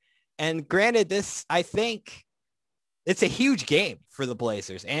Clippers. And granted, this, I think it's a huge game for the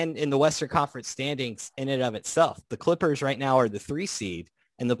Blazers and in the Western Conference standings in and of itself. The Clippers right now are the 3 seed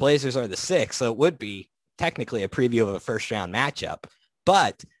and the Blazers are the 6. So it would be technically a preview of a first round matchup,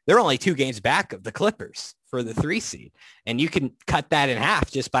 but they're only 2 games back of the Clippers for the 3 seed. And you can cut that in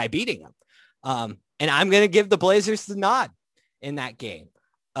half just by beating them. And I'm going to give the Blazers the nod in that game.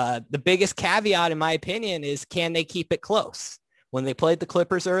 The biggest caveat, in my opinion, is can they keep it close? When they played the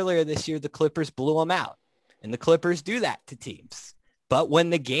Clippers earlier this year, the Clippers blew them out. And the Clippers do that to teams. But when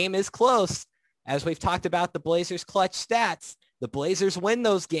the game is close, as we've talked about the Blazers' clutch stats, the Blazers win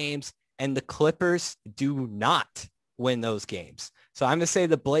those games and the Clippers do not win those games. So I'm going to say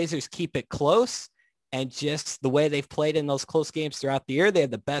the Blazers keep it close, and just the way they've played in those close games throughout the year, they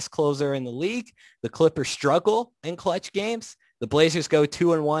have the best closer in the league. The Clippers struggle in clutch games. The Blazers go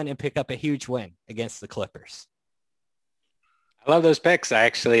 2-1 and pick up a huge win against the Clippers. I love those picks. I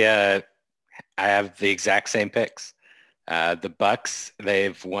actually, I have the exact same picks. The Bucks,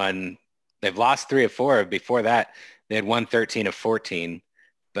 they've lost 3 of 4. Before that, they had won 13 of 14.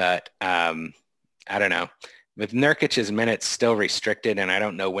 But I don't know. With Nurkic's minutes still restricted, and I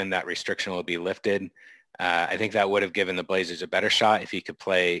don't know when that restriction will be lifted, I think that would have given the Blazers a better shot if he could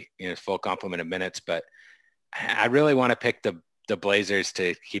play full complement of minutes. But I really want to pick the Blazers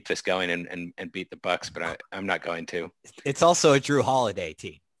to keep this going and beat the Bucks, but I'm not going to. It's also a Drew Holiday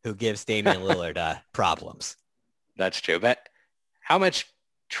team who gives Damian Lillard problems. That's true. But how much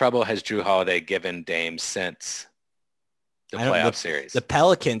trouble has Drew Holiday given Dame since the playoff series? The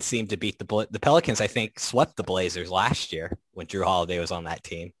Pelicans seem to beat the Pelicans. I think swept the Blazers last year when Drew Holiday was on that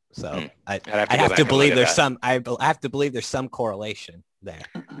team. So I have to believe there's some correlation there.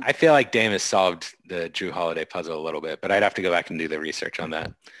 I feel like Dame has solved the Drew Holiday puzzle a little bit, but I'd have to go back and do the research on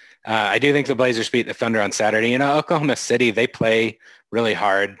that. I do think the Blazers beat the Thunder on Saturday. Oklahoma City, they play really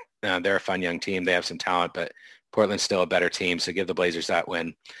hard. They're a fun young team. They have some talent, but Portland's still a better team, so give the Blazers that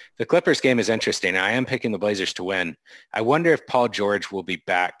win. The Clippers game is interesting. I am picking the Blazers to win. I wonder if Paul George will be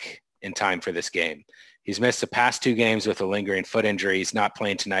back in time for this game. He's missed the past 2 games with a lingering foot injury. He's not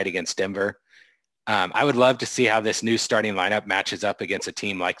playing tonight against Denver. I would love to see how this new starting lineup matches up against a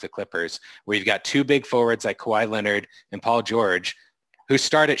team like the Clippers, where you've got 2 big forwards like Kawhi Leonard and Paul George, who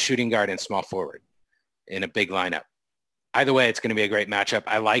start at shooting guard and small forward in a big lineup. Either way, it's going to be a great matchup.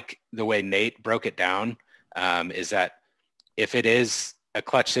 I like the way Nate broke it down, is that if it is a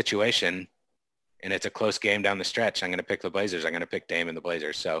clutch situation and it's a close game down the stretch, I'm going to pick the Blazers. I'm going to pick Dame and the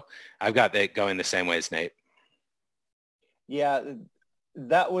Blazers. So I've got that going the same way as Nate. Yeah,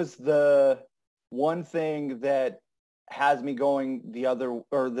 that was the one thing that has me going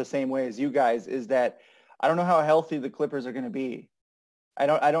the same way as you guys, is that I don't know how healthy the Clippers are going to be. I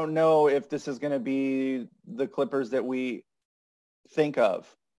don't know if this is going to be the Clippers that we think of.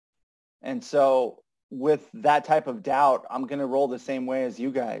 And so with that type of doubt, I'm going to roll the same way as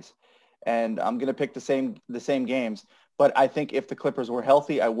you guys. And I'm going to pick the same games. But I think if the Clippers were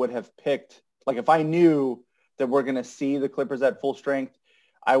healthy, I would have picked, like if I knew that we're going to see the Clippers at full strength,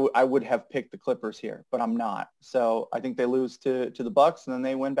 I would have picked the Clippers here, but I'm not. So I think they lose to the Bucks and then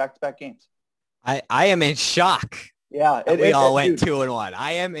they win back-to-back games. I am in shock. Yeah. We all went 2-1.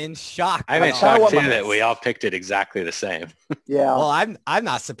 I am in shock. I'm in shock too that we all picked it exactly the same. Yeah. Well, I'm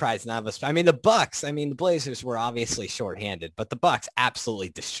not surprised none of us. I mean, the Blazers were obviously shorthanded, but the Bucks absolutely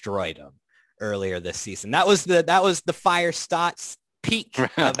destroyed them earlier this season. That was the Fire Stotts peak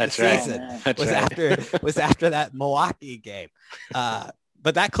of the season. Was after that Milwaukee game.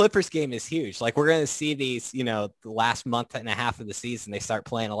 But that Clippers game is huge. Like, we're going to see these, the last month and a half of the season, they start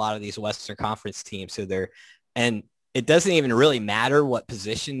playing a lot of these Western Conference teams. And it doesn't even really matter what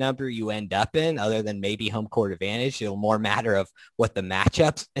position number you end up in, other than maybe home court advantage. It'll more matter of what the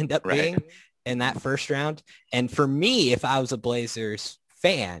matchups end up being in that first round. And for me, if I was a Blazers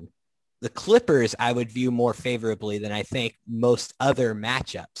fan, the Clippers I would view more favorably than I think most other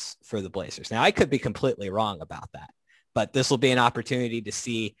matchups for the Blazers. Now, I could be completely wrong about that, but this will be an opportunity to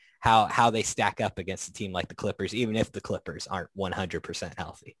see how they stack up against a team like the Clippers, even if the Clippers aren't 100%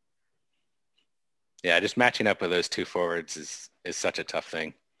 healthy. Yeah, just matching up with those 2 forwards is such a tough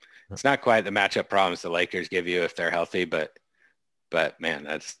thing. It's not quite the matchup problems the Lakers give you if they're healthy, but man,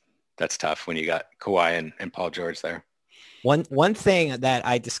 that's tough when you got Kawhi and Paul George there. One thing that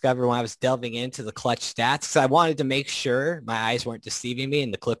I discovered when I was delving into the clutch stats, because I wanted to make sure my eyes weren't deceiving me,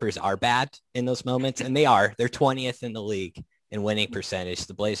 and the Clippers are bad in those moments, and they are. They're 20th in the league in winning percentage.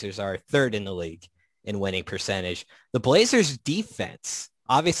 The Blazers are 3rd in the league in winning percentage. The Blazers defense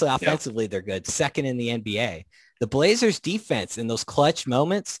Obviously, offensively, they're good. Second in the NBA. The Blazers defense in those clutch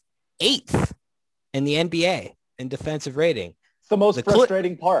moments, 8th in the NBA in defensive rating. It's the most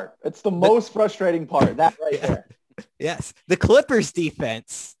frustrating part. It's the most frustrating part. That right there. Yes. The Clippers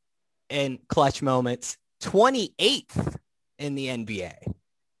defense in clutch moments, 28th in the NBA.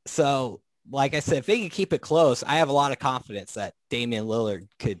 So, like I said, if they can keep it close, I have a lot of confidence that Damian Lillard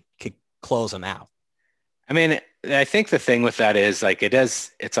could close them out. I mean, I think the thing with that is like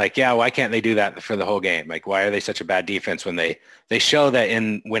it's like, yeah, why can't they do that for the whole game? Like, why are they such a bad defense when they show that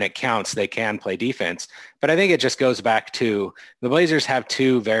when it counts, they can play defense? But I think it just goes back to the Blazers have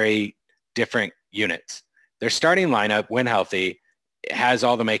two very different units. Their starting lineup, when healthy, has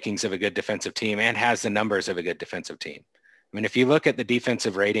all the makings of a good defensive team and has the numbers of a good defensive team. I mean, if you look at the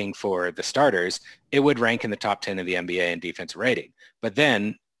defensive rating for the starters, it would rank in the top 10 of the NBA in defensive rating. But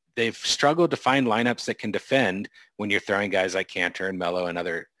then they've struggled to find lineups that can defend when you're throwing guys like Cantor and Melo and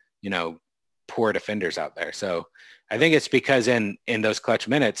other, poor defenders out there. So I think it's because in those clutch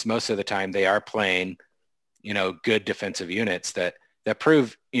minutes, most of the time they are playing, good defensive units that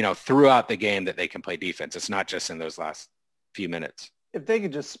prove, throughout the game that they can play defense. It's not just in those last few minutes. If they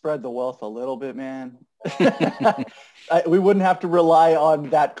could just spread the wealth a little bit, man, we wouldn't have to rely on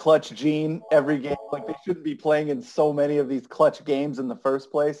that clutch gene every game. Like, they shouldn't be playing in so many of these clutch games in the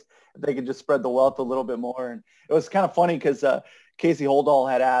first place. If they could just spread the wealth a little bit more. And it was kind of funny because Casey Holdahl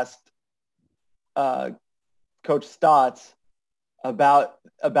had asked Coach Stotts about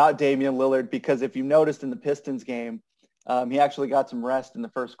Damian Lillard, because if you noticed in the Pistons game, he actually got some rest in the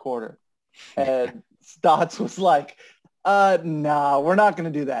first quarter. And Stotts was like, no, we're not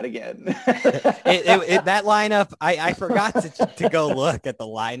going to do that again. That lineup, I forgot to go look at the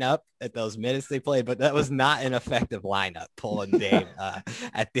lineup at those minutes they played, but that was not an effective lineup, pulling Dame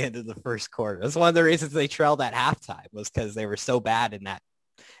at the end of the first quarter. That's one of the reasons they trailed at halftime, was because they were so bad in that.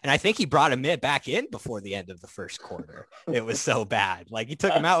 And I think he brought him back in before the end of the first quarter. It was so bad. Like, he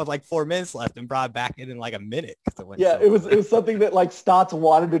took him out with like 4 minutes left and brought him back in like a minute. It was something that like Stotts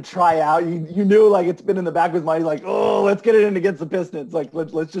wanted to try out. You knew, like, it's been in the back of his mind. He's like, oh, let's get it in against the Pistons. Like,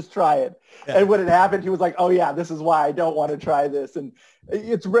 let's just try it. Yeah. And when it happened, he was like, oh yeah, this is why I don't want to try this. And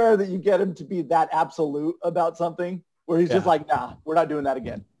it's rare that you get him to be that absolute about something, where he's just like, nah, we're not doing that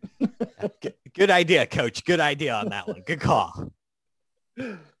again. Good idea, Coach. Good idea on that one. Good call.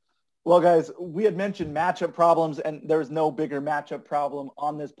 Well, guys, we had mentioned matchup problems, and there's no bigger matchup problem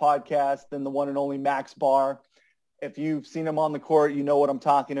on this podcast than the one and only Max Barr. If you've seen him on the court, you know what I'm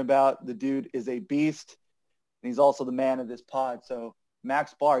talking about. The dude is a beast, and he's also the man of this pod. So,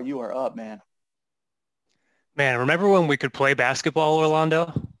 Max Barr, you are up, man. Man, remember when we could play basketball,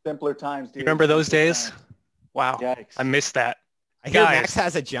 Orlando? Simpler times, dude. You remember those days? Times. Wow. Yikes. I missed that. I hear Max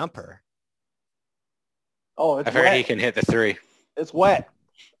has a jumper. Oh, it's I've heard he can hit the three. It's wet.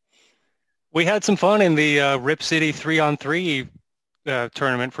 We had some fun in the Rip City 3-on-3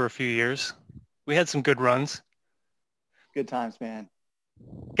 tournament for a few years. We had some good runs. Good times, man.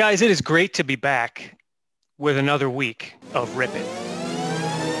 Guys, it is great to be back with another week of Rip It.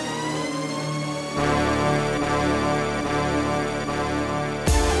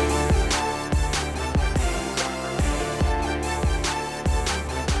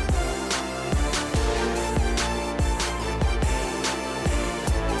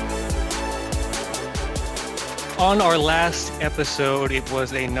 On our last episode, it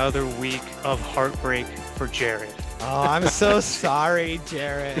was another week of heartbreak for Jared. Oh, I'm so sorry,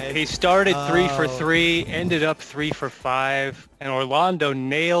 Jared. He started 3 for 3, ended up 3 for 5, and Orlando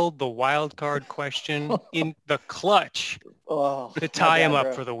nailed the wild card question in the clutch to tie him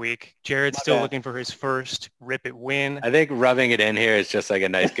up for the week. Jared's still looking for his first Rip It win. I think rubbing it in here is just like a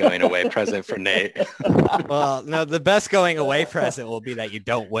nice going away present for Nate. Well, no, the best going away present will be that you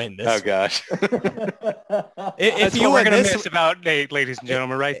don't win this. Oh, gosh. If you were going to miss about Nate, ladies and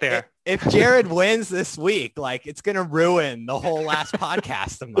gentlemen, right there. If Jared wins this week, like, it's going to ruin the whole last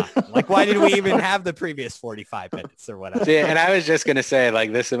podcast of mine. Like, why did we even have the previous 45 minutes or whatever? See, and I was just going to say,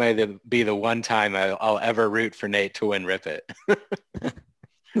 like, this might be the one time I'll ever root for Nate to win Rip It.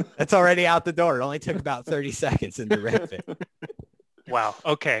 That's already out the door. It only took about 30 seconds into Rip It. Wow.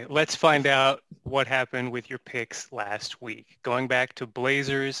 Okay, let's find out what happened with your picks last week. Going back to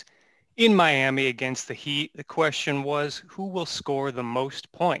Blazers in Miami against the Heat, the question was, who will score the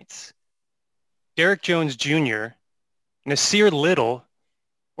most points? Derek Jones Jr., Nasir Little,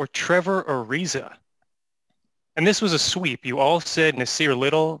 or Trevor Ariza? And this was a sweep. You all said Nasir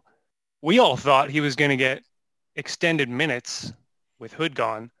Little. We all thought he was going to get extended minutes with Hood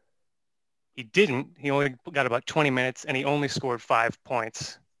gone. He didn't. He only got about 20 minutes, and he only scored 5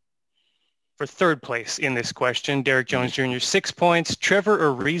 points. for third place in this question. Derek Jones Jr., 6 points. Trevor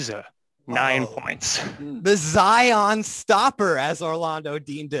Ariza, 9 points. The Zion stopper, as Orlando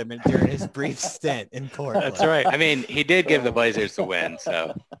deemed him during his brief stint in Portland. That's right. I mean, he did give the Blazers the win,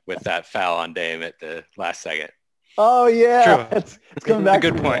 so with that foul on Dame at the last second. Oh, yeah. True. It's coming back.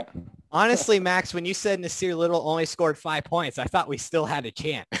 A good to point. that. Honestly, Max, when you said Nasir Little only scored 5 points, I thought we still had a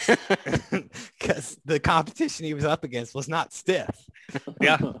chance because the competition he was up against was not stiff.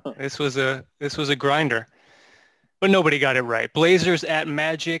 Yeah, this was a grinder, but nobody got it right. Blazers at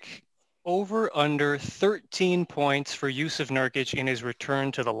Magic, over under 13 points for Yusuf Nurkic in his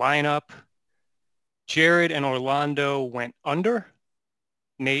return to the lineup. Jared and Orlando went under.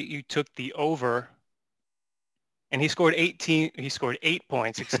 Nate, you took the over. And he scored 8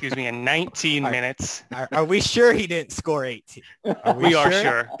 points, in 19 minutes. Are we sure he didn't score 18? We are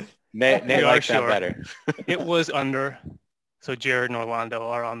sure. Nate likes that better. It was under. So Jared and Orlando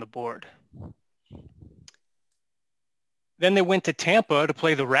are on the board. Then they went to Tampa to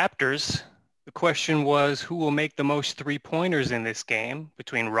play the Raptors. The question was, who will make the most three-pointers in this game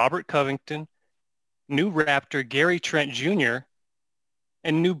between Robert Covington, new Raptor Gary Trent Jr.,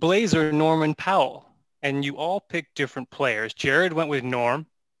 and new Blazer Norman Powell. And you all picked different players. Jared went with Norm.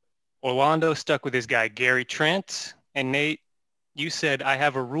 Orlando stuck with his guy, Gary Trent. And Nate, you said, I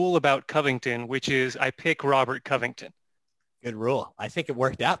have a rule about Covington, which is I pick Robert Covington. Good rule. I think it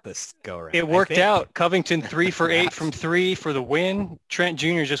worked out this go-around. It worked out. Covington 3 for 8 from 3 for the win. Trent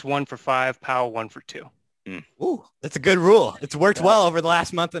Jr. just 1 for 5. Powell 1 for 2. Ooh, that's a good rule. It's worked well over the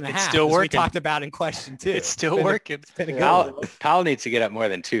last month and a half. Still working. We talked about in question 2. It's still working. Powell needs to get up more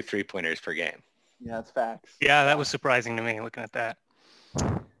than 2 3-pointers per game. Yeah, that's facts. Yeah, that was surprising to me looking at that.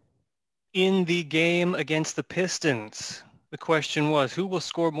 In the game against the Pistons, the question was, who will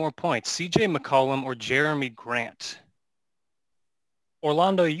score more points, CJ McCollum or Jeremy Grant?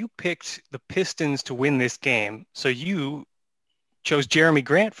 Orlando, you picked the Pistons to win this game, so you chose Jeremy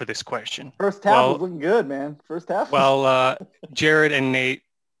Grant for this question. First half was looking good, man. First half. Well, Jared and Nate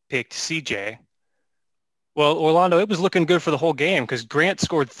picked CJ. Well, Orlando, it was looking good for the whole game because Grant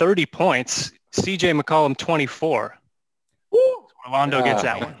scored 30 points. CJ McCollum 24. Woo! Orlando gets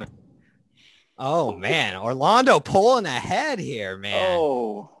that one. Oh, man. Orlando pulling ahead here, man.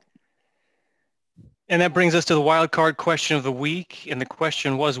 Oh. And that brings us to the wild card question of the week. And the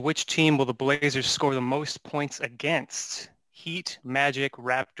question was, which team will the Blazers score the most points against? Heat, Magic,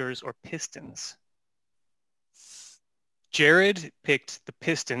 Raptors, or Pistons? Jared picked the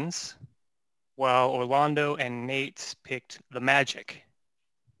Pistons, while Orlando and Nate picked the Magic.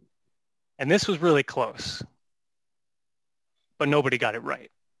 And this was really close, but nobody got it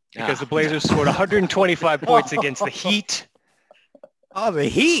right because the Blazers scored 125 points against the Heat. Oh, the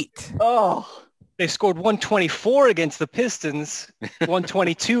Heat. Oh. They scored 124 against the Pistons,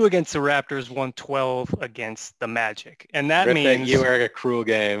 122 against the Raptors, 112 against the Magic. And that means you are a cruel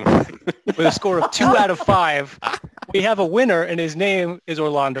game. with a score of 2 out of 5, we have a winner, and his name is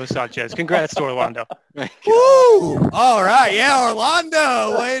Orlando Sanchez. Congrats to Orlando. Woo! All right. Yeah,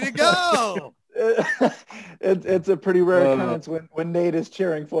 Orlando. Way to go. It's a pretty rare occurrence when Nate is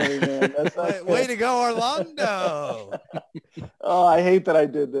cheering for me, man. That's way to go, Orlando. Oh, I hate that I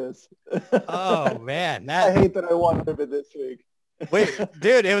did this. Oh, man. I hate that I won it this week. Wait,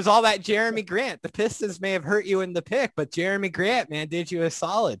 dude, it was all that Jeremy Grant. The Pistons may have hurt you in the pick, but Jeremy Grant, man, did you a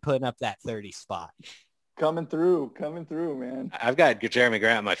solid putting up that 30 spot. Coming through, man. I've got Jeremy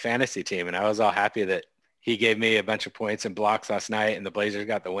Grant on my fantasy team, and I was all happy that he gave me a bunch of points and blocks last night, and the Blazers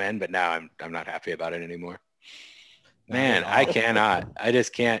got the win. But now I'm not happy about it anymore. Man, I cannot. I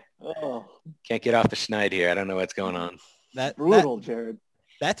just can't get off the schneid here. I don't know what's going on. Brutal, Jared.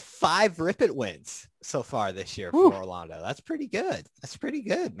 That's 5 Rip It wins so far this year for Orlando. That's pretty good.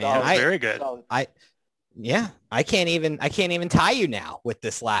 Man. Very good. I can't even tie you now with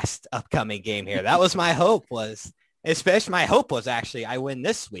this last upcoming game here. That was my hope was actually I win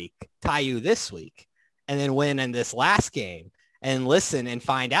this week, tie you this week, and then win in this last game and listen and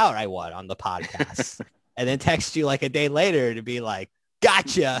find out I won on the podcast and then text you like a day later to be like,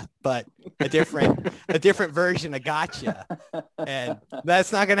 gotcha, but a different version of gotcha. And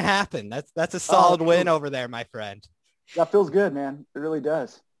that's not going to happen. That's a solid win over there, my friend. That feels good, man. It really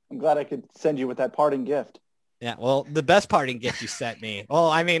does. I'm glad I could send you with that parting gift. Yeah, well, the best parting gift you sent me. Well,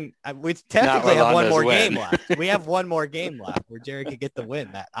 I mean, we technically have one more game left. We have one more game left where Jerry could get the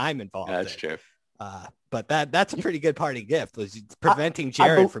win that I'm involved in. That's true. But that's a pretty good parting gift, was preventing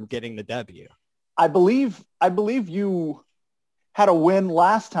Jared from getting the W. I believe you had a win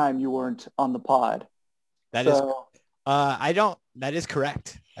last time you weren't on the pod. That is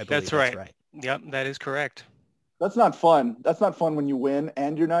correct. I believe that's right. Yep, that is correct. That's not fun. That's not fun when you win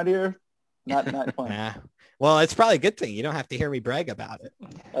and you're not here. Not fun. Yeah. Well, it's probably a good thing. You don't have to hear me brag about it.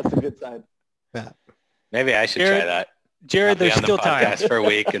 That's a good side. Yeah. Maybe I should try that. Jared, I'll be there's on the still time. podcast for a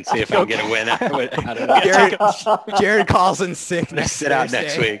week and see if I can get a win out of it. Jared calls in sick I'm gonna next sit out Thursday.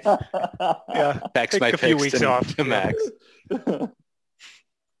 next week. Yeah. Text Take my a few picks weeks to, off. to Max. All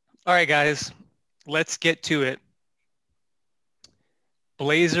right, guys, let's get to it.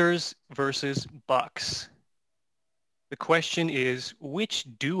 Blazers versus Bucks. The question is, which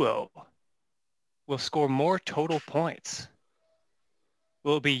duo will score more total points?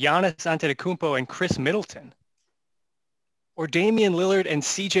 Will it be Giannis Antetokounmpo and Chris Middleton? Or Damian Lillard and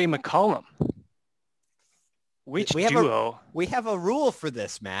CJ McCollum? Which duo? We have a rule for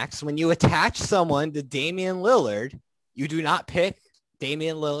this, Max. When you attach someone to Damian Lillard, you do not pick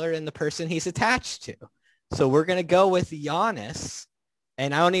Damian Lillard and the person he's attached to. So we're going to go with Giannis.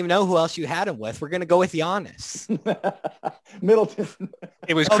 And I don't even know who else you had him with. We're going to go with Giannis. Middleton.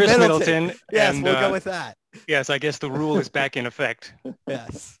 It was Chris Middleton. Yes, and, we'll go with that. Yes, I guess the rule is back in effect.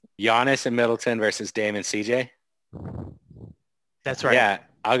 Yes. Giannis and Middleton versus Dame and CJ. That's right. Yeah,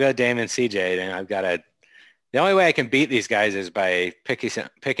 I'll go Dame and CJ. And I've got to. The only way I can beat these guys is by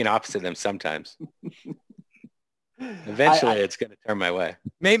picking opposite them sometimes. Eventually, it's going to turn my way.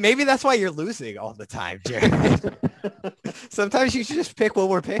 Maybe that's why you're losing all the time, Jared. Sometimes you should just pick what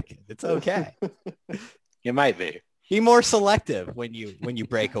we're picking. It's okay. You might be. Be more selective when you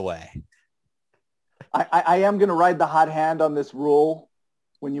break away. I am going to ride the hot hand on this rule.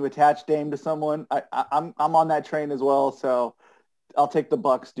 When you attach Dame to someone, I'm on that train as well. So I'll take the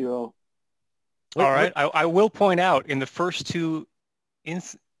Bucks duo. All right. I will point out in the first two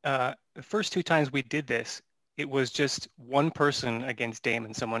times we did this, it was just one person against Dame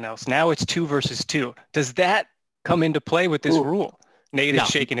and someone else. Now it's 2 versus 2. Does that come into play with this rule? Nate is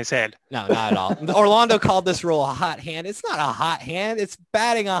shaking his head. No, not at all. Orlando called this rule a hot hand. It's not a hot hand. It's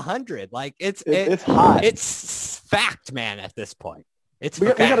batting 100. Like it's hot. It's fact, man. At this point, we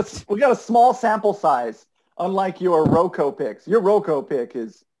got a small sample size. Unlike your Rocco picks, your Rocco pick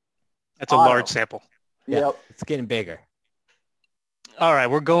is that's a large sample. Yep, it's getting bigger. All right,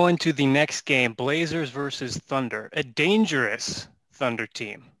 we're going to the next game, Blazers versus Thunder, a dangerous Thunder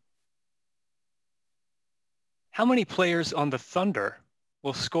team. How many players on the Thunder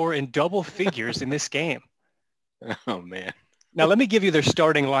will score in double figures in this game? Oh, man. Now, let me give you their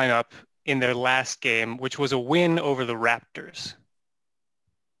starting lineup in their last game, which was a win over the Raptors.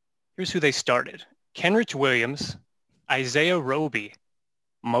 Here's who they started. Kenrich Williams, Isaiah Roby,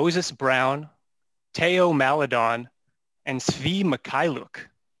 Moses Brown, Teo Maledon, and Svi Mikhailuk.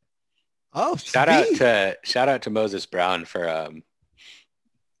 Oh, shout out to Moses Brown for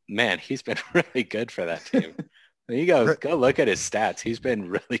man, he's been really good for that team. You go look at his stats. He's been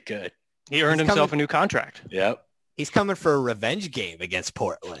really good. He earned himself a new contract. Yep. He's coming for a revenge game against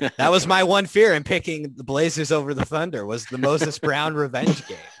Portland. That was my one fear in picking the Blazers over the Thunder was the Moses Brown revenge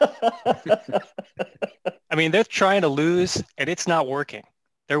game. I mean, they're trying to lose, and it's not working.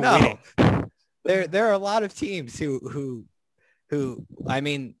 They're winning. There are a lot of teams who I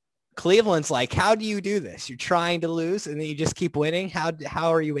mean, Cleveland's like, how do you do this? You're trying to lose, and then you just keep winning.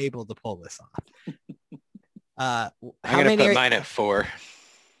 How are you able to pull this off? I'm going to put mine at 4.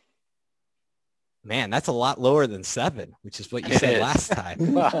 Man, that's a lot lower than 7, which is what you said last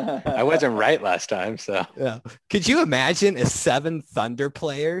time. Well, I wasn't right last time, so. Yeah. Could you imagine if 7 Thunder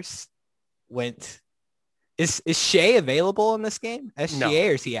players went? Is Shea available in this game? SGA,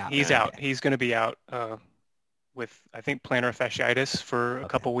 or is he out? He's out. He's going to be out with, I think, plantar fasciitis for a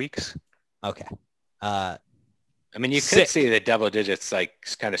couple weeks. Okay. I mean, you could see the double digits like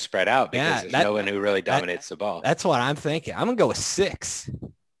kind of spread out because there's no one who really dominates the ball. That's what I'm thinking. I'm going to go with 6.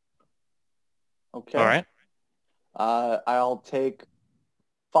 Okay. All right. I'll take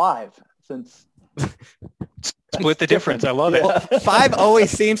 5 since split the difference. I love it. Well, 5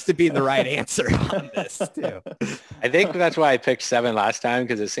 always seems to be the right answer on this too. I think that's why I picked 7 last time,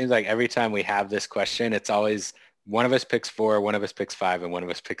 because it seems like every time we have this question, it's always one of us picks 4, one of us picks 5, and one of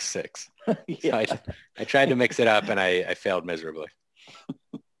us picks 6. Yeah. So I tried to mix it up, and I failed miserably.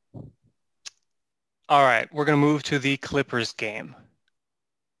 All right. We're going to move to the Clippers game.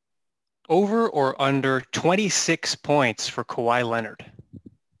 Over or under 26 points for Kawhi Leonard?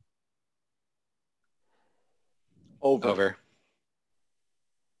 Over.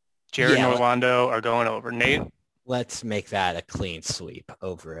 Jared and Orlando are going over. Nate? Let's make that a clean sweep.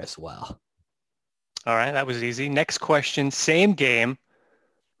 Over as well. All right, that was easy. Next question, same game.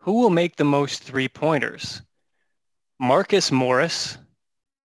 Who will make the most 3-pointers? Marcus Morris,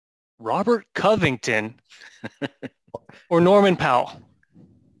 Robert Covington, or Norman Powell?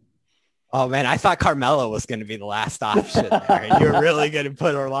 Oh man, I thought Carmelo was going to be the last option there. And you're really going to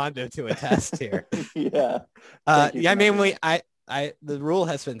put Orlando to a test here. Yeah. Yeah. I mean, the rule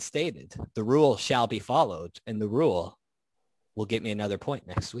has been stated. The rule shall be followed, and the rule will get me another point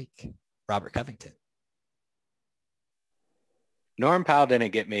next week. Robert Covington. Norm Powell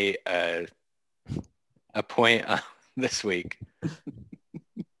didn't get me a point this week,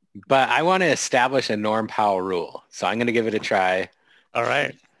 but I want to establish a Norm Powell rule. So I'm going to give it a try. All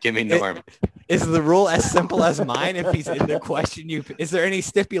right. Give me Norm. Is the rule as simple as mine? If he's in the question, is there any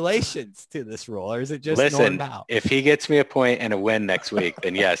stipulations to this rule, or is it just Listen, Norm Powell? If he gets me a point and a win next week,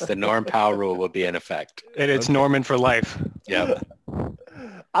 then yes, the Norm Powell rule will be in effect. And it's Norman for life. Yep.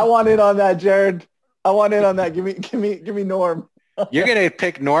 I want in on that, Jared. I want in on that. Give me Norm. You're going to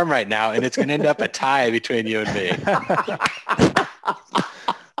pick Norm right now, and it's going to end up a tie between you and me.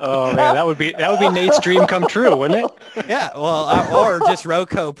 Oh man, that would be Nate's dream come true, wouldn't it? Yeah, well, or just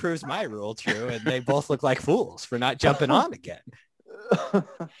Rocco proves my rule true, and they both look like fools for not jumping on again. All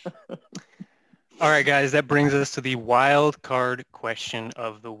right, guys, that brings us to the wild card question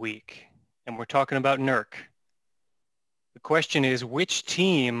of the week, and we're talking about Nurk. The question is, which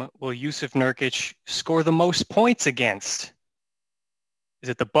team will Yusuf Nurkic score the most points against? Is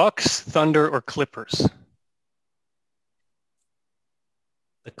it the Bucks, Thunder, or Clippers?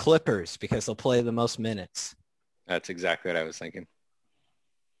 The Clippers, because they'll play the most minutes. That's exactly what I was thinking.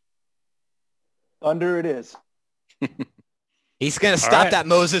 Thunder it is. He's going to stop that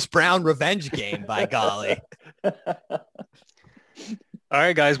Moses Brown revenge game, by golly. All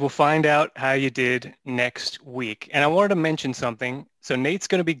right, guys, we'll find out how you did next week. And I wanted to mention something. So Nate's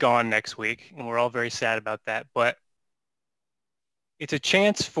going to be gone next week, and we're all very sad about that. But it's a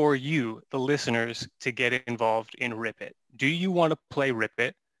chance for you, the listeners, to get involved in Rip It. Do you want to play Rip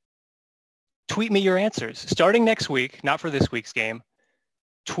It? Tweet me your answers. Starting next week, not for this week's game,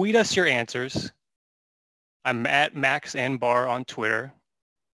 tweet us your answers. I'm at Max N Bar on Twitter.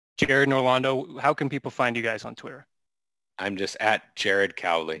 Jared and Orlando, how can people find you guys on Twitter? I'm just at Jared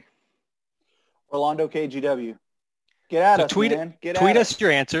Cowley. Orlando KGW. Get at us, man. Tweet us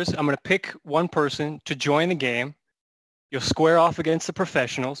your answers. I'm going to pick one person to join the game. You'll square off against the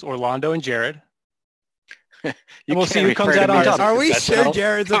professionals, Orlando and Jared. And we'll see who comes out on top. Are we sure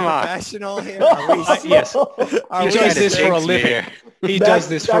Jared's a professional here? Yes. He does this for a living. He does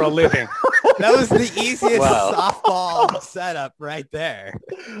this for a living. That was the easiest softball setup right there.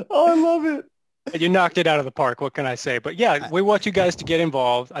 Oh, I love it. You knocked it out of the park. What can I say? But yeah, we want you guys to get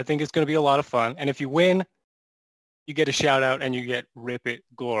involved. I think it's going to be a lot of fun. And if you win, you get a shout out and you get Rip It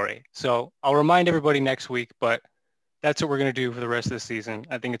glory. So I'll remind everybody next week, but that's what we're going to do for the rest of the season.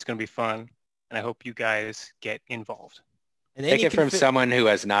 I think it's going to be fun. And I hope you guys get involved. And take it from someone who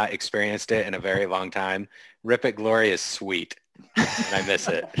has not experienced it in a very long time. Rip It glory is sweet. And I miss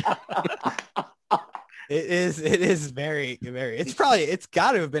it. It is very, very, it's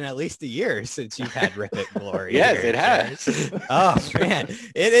got to have been at least a year since you've had Rip It glory. Yes, here, it has. Oh man,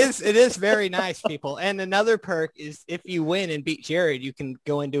 it is very nice, people. And another perk is if you win and beat Jared, you can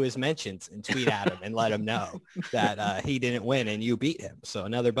go into his mentions and tweet at him and let him know that he didn't win and you beat him. So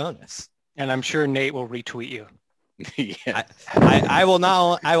another bonus. And I'm sure Nate will retweet you. Yeah. I will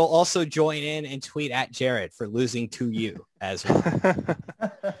now. I will also join in and tweet at Jared for losing to you as well.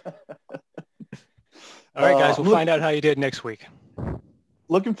 All right, guys. We'll find out how you did next week.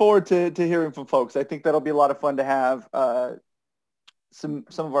 Looking forward to hearing from folks. I think that'll be a lot of fun to have some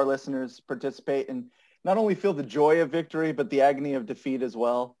of our listeners participate and not only feel the joy of victory, but the agony of defeat as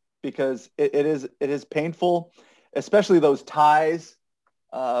well, because it is painful, especially those ties.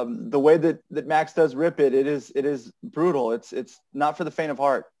 The way that Max does Rip It, it is brutal. It's not for the faint of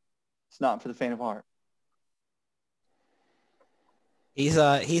heart. It's not for the faint of heart.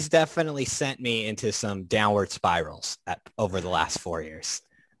 He's definitely sent me into some downward spirals over the last 4 years.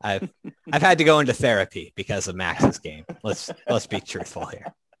 I've had to go into therapy because of Max's game. Let's be truthful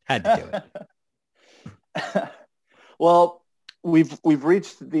here. Had to do it. Well, we've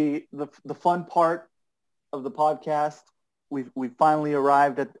reached the fun part of the podcast. We've finally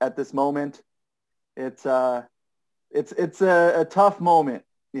arrived at this moment. It's a tough moment,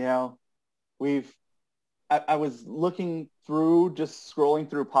 you know. I was looking through, just scrolling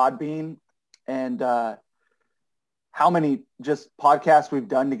through Podbean, and how many just podcasts we've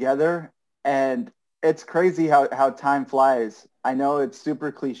done together, and it's crazy how time flies. I know it's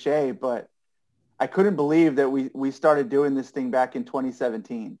super cliche, but I couldn't believe that we started doing this thing back in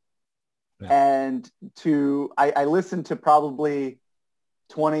 2017. And I listened to probably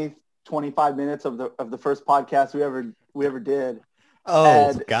 20, 25 minutes of the first podcast we ever did. Oh,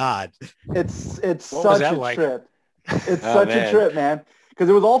 and God. It's such a trip. It's such a trip, man. because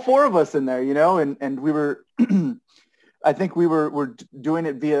it was all four of us in there, and we were, I think we're doing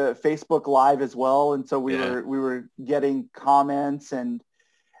it via Facebook Live as well. And so we were getting comments, and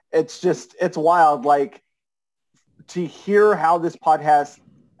it's wild. Like, to hear how this podcast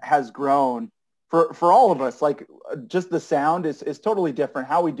has grown for all of us, like just the sound is totally different,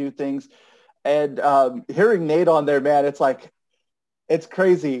 how we do things. And hearing Nate on there, man, it's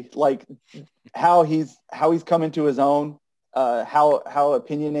crazy, like how he's come into his own, how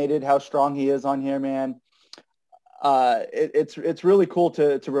opinionated, how strong he is on here, man. It's really cool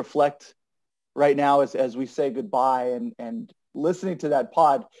to reflect right now as we say goodbye, and listening to that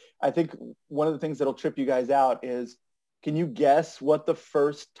pod. I think one of the things that'll trip you guys out is, can you guess what the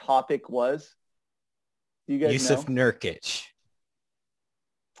first topic was? Do you guys Yusuf know? Nurkic.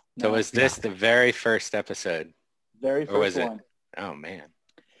 So was this the very first episode? Very first one. Oh man.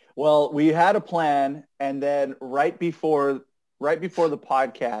 Well, we had a plan, and then right before the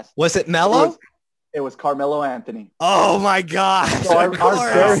podcast, Was it Melo? It was Carmelo Anthony. Oh my God. So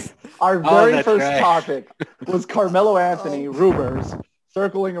our very first right. topic was Carmelo Anthony rumors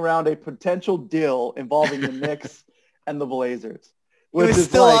circling around a potential deal involving the Knicks and the Blazers. He was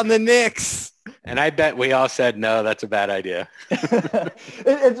still on the Knicks. And I bet we all said, no, that's a bad idea.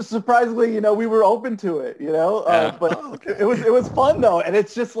 It's surprisingly, we were open to it, but it was fun though. And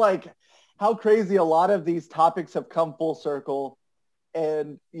it's just like how crazy a lot of these topics have come full circle.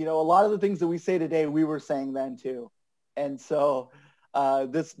 And, a lot of the things that we say today, we were saying then too. And so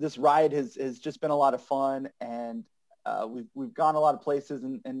this ride has just been a lot of fun, and we've gone a lot of places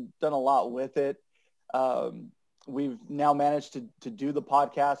and done a lot with it. We've now managed to do the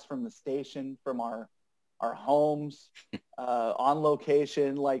podcast from the station, from our homes, on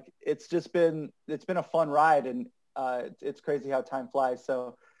location. Like, it's been a fun ride, and it's crazy how time flies.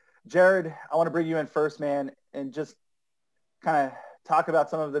 So Jared, I want to bring you in first, man, and just kind of talk about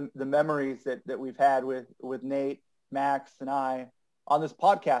some of the memories that we've had with Nate, Max, and I on this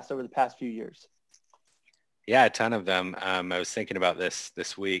podcast over the past few years. Yeah, a ton of them. I was thinking about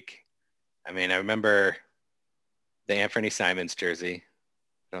this week. I mean, I remember the Anthony Simons jersey.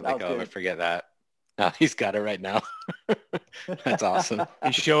 I don't think I'll ever forget that. Oh, he's got it right now. That's awesome.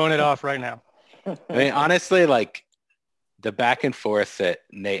 He's showing it off right now. I mean, honestly, like the back and forth that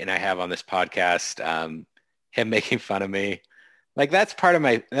Nate and I have on this podcast, him making fun of me, like that's one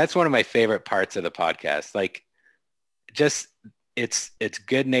of my favorite parts of the podcast. Like, just it's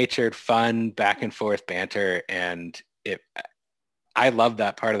good-natured, fun, back and forth banter, and I love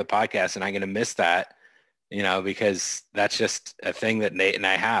that part of the podcast, and I'm going to miss that, because that's just a thing that Nate and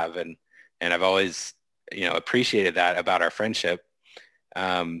I have, and I've always, appreciated that about our friendship.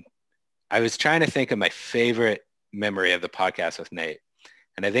 I was trying to think of my favorite memory of the podcast with Nate,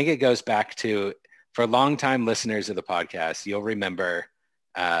 and I think it goes back to, for longtime listeners of the podcast, you'll remember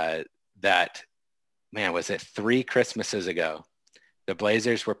that, man, was it 3 Christmases ago? The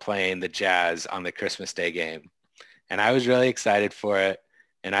Blazers were playing the Jazz on the Christmas Day game, and I was really excited for it.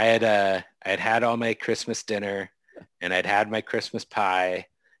 And I had all my Christmas dinner, and I'd had my Christmas pie,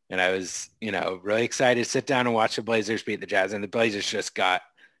 and I was, really excited to sit down and watch the Blazers beat the Jazz. And the Blazers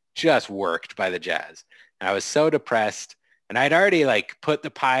just worked by the Jazz. And I was so depressed, and I'd already put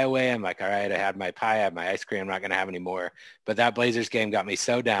the pie away. I'm like, all right, I had my pie, I had my ice cream. I'm not going to have any more. But that Blazers game got me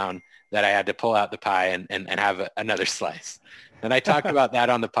so down that I had to pull out the pie and have another slice. And I talked about that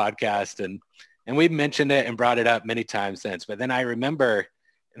on the podcast, and we've mentioned it and brought it up many times since. But then I remember,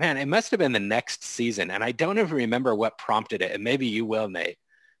 man, it must have been the next season, and I don't even remember what prompted it. And maybe you will, Nate.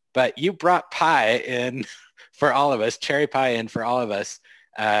 But you brought pie in for all of us, cherry pie in for all of us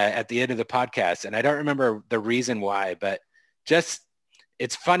at the end of the podcast. And I don't remember the reason why, but just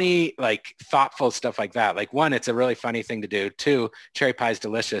it's funny, like thoughtful stuff like that. Like, 1, it's a really funny thing to do. 2, cherry pie is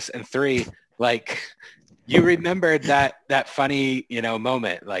delicious. And 3, you remembered that funny,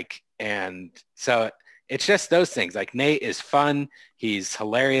 moment. And so it's just those things. Like, Nate is fun. He's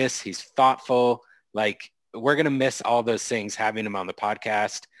hilarious. He's thoughtful. We're going to miss all those things having him on the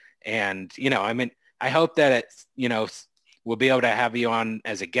podcast. And, I hope that it's, we'll be able to have you on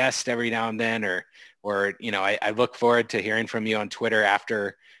as a guest every now and then, or I look forward to hearing from you on Twitter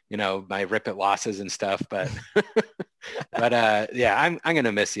after, my Rip It losses and stuff. But, yeah, I'm going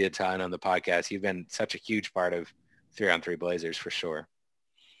to miss you a ton on the podcast. You've been such a huge part of 3-on-3 Blazers for sure.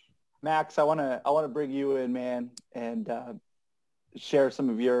 Max, I want to bring you in, man, and share some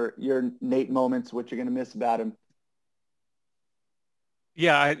of your Nate moments, what you're going to miss about him.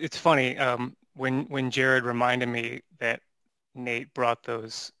 Yeah, it's funny. When Jared reminded me that Nate brought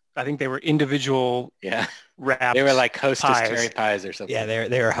those I think they were individual Yeah. wrapped. They were like Hostess pies. cherry pies or something. Yeah,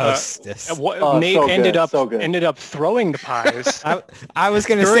 they were hostess. Nate so ended good. ended up throwing the pies. I was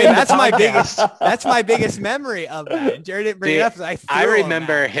going to say During the that's my biggest memory of that. Jared didn't bring it up. I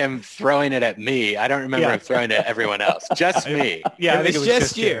remember him throwing it at me. I don't remember Yeah. him throwing it at everyone else. Just me. Yeah, I it think was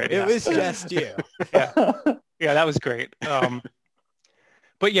just you. Jared, yeah. It was just you. Yeah, that was great.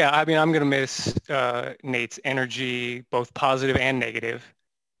 But yeah, I mean, I'm going to miss Nate's energy, both positive and negative,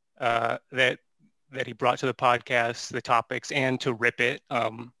 that he brought to the podcast, the topics, and to rip it.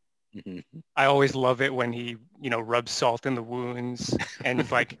 I always love it when he, rubs salt in the wounds and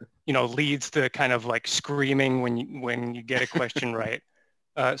like, leads the kind of like screaming when you get a question right.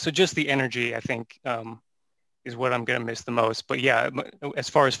 So just the energy, I think, is what I'm going to miss the most. But yeah, as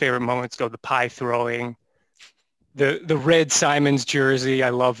far as favorite moments go, the pie throwing, the red Simons jersey, I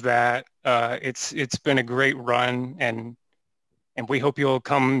love that. It's been a great run, and we hope you'll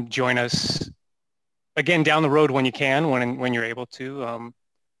come join us again down the road when you can, when you're able to.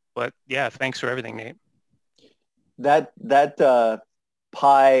 But yeah, thanks for everything, Nate. That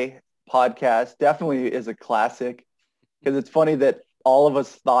pie podcast definitely is a classic, because it's funny that all of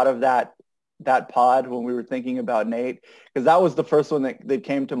us thought of that pod when we were thinking about Nate, because that was the first one that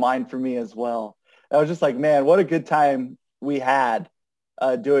came to mind for me as well. I was just like, man, what a good time we had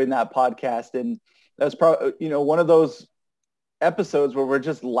doing that podcast. And that's probably, one of those episodes where we're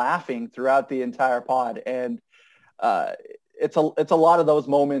just laughing throughout the entire pod. And it's a lot of those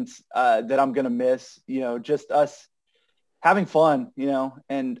moments that I'm going to miss, just us having fun,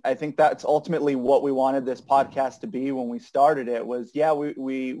 and I think that's ultimately what we wanted this podcast to be when we started it was,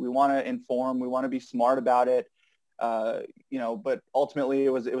 we want to inform, we want to be smart about it. But ultimately it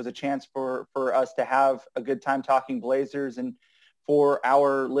was a chance for us to have a good time talking Blazers, and for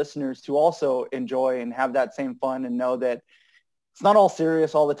our listeners to also enjoy and have that same fun and know that it's not all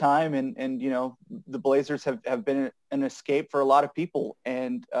serious all the time. And the Blazers have been an escape for a lot of people,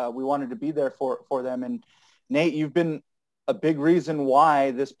 and we wanted to be there for them. And Nate, you've been a big reason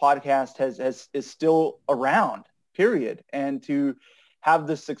why this podcast is still around, period. And to have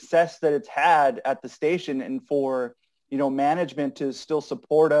the success that it's had at the station, and for, management to still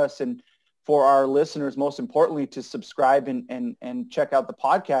support us, and for our listeners, most importantly, to subscribe and check out the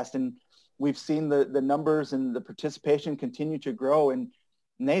podcast. And we've seen the numbers and the participation continue to grow. And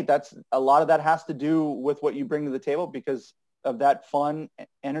Nate, that's a lot of that has to do with what you bring to the table, because of that fun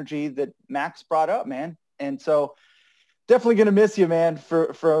energy that Max brought up, man. And so definitely going to miss you, man,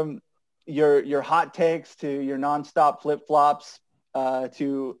 from your hot takes to your nonstop flip flops,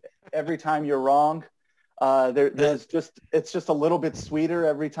 to every time you're wrong. It's just a little bit sweeter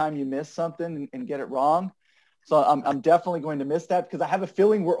every time you miss something and get it wrong. So I'm definitely going to miss that, because I have a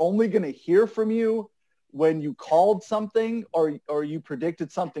feeling we're only going to hear from you when you called something or you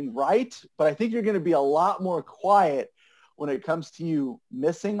predicted something right. But I think you're going to be a lot more quiet when it comes to you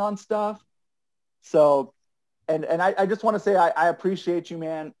missing on stuff. So, and I just want to say I appreciate you,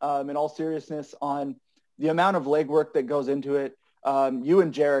 man, in all seriousness, on the amount of legwork that goes into it. You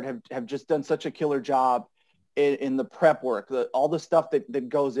and Jared have just done such a killer job in the prep work, all the stuff that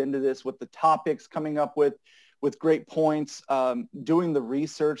goes into this, with the topics, coming up with great points, doing the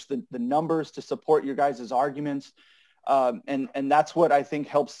research, the numbers to support your guys' arguments. And that's what I think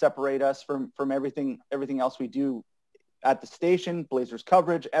helps separate us from everything else we do at the station, Blazers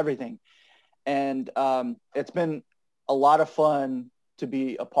coverage, everything. And it's been a lot of fun to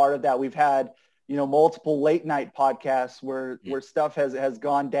be a part of that. We've had, multiple late night podcasts where stuff has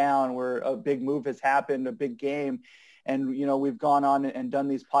gone down, where a big move has happened, a big game. And, we've gone on and done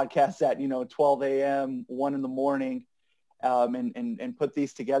these podcasts at, 12 a.m., 1 in the morning, and put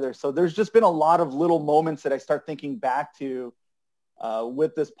these together. So there's just been a lot of little moments that I start thinking back to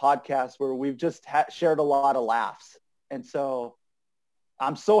with this podcast, where we've just shared a lot of laughs. And so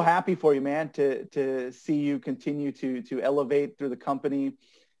I'm so happy for you, man, to see you continue to elevate through the company.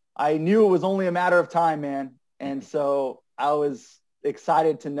 I knew it was only a matter of time, man. And so I was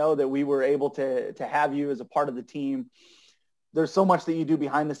excited to know that we were able to have you as a part of the team. There's so much that you do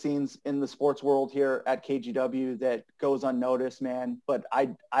behind the scenes in the sports world here at KGW that goes unnoticed, man. But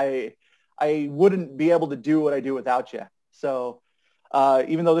I wouldn't be able to do what I do without you. So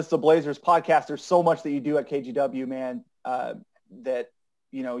even though this is a Blazers podcast, there's so much that you do at KGW, man, that,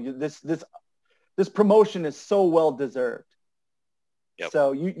 this promotion is so well deserved. Yep.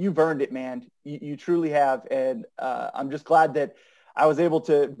 So you've earned it, man. You truly have. And I'm just glad that I was able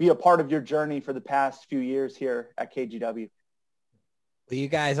to be a part of your journey for the past few years here at KGW. Well, you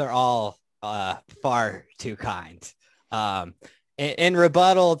guys are all far too kind. In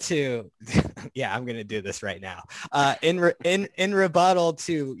rebuttal to Yeah, I'm going to do this right now. In rebuttal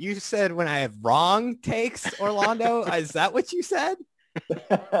to, you said when I have wrong takes, Orlando, is that what you said?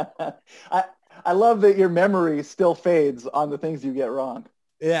 I love that your memory still fades on the things you get wrong.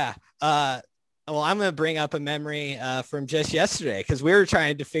 Yeah. Well, I'm going to bring up a memory from just yesterday because we were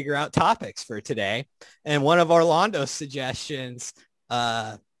trying to figure out topics for today. And one of Orlando's suggestions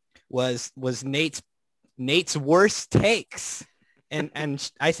was Nate's worst takes.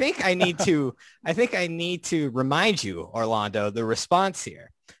 And I think I need to remind you, Orlando, the response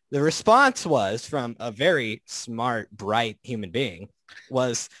here. The response was from a very smart, bright human being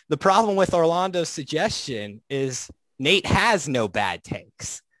was the problem with Orlando's suggestion is Nate has no bad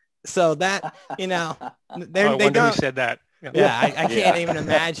takes. So that, they don't. Who said that? Yeah, I can't even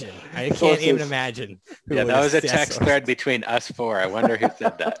imagine. I can't even imagine. Yeah, that was a text thread between us four. I wonder who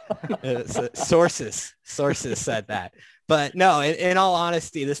said that. Sources said that. But no, in all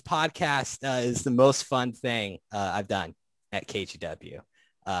honesty, this podcast is the most fun thing I've done at KGW.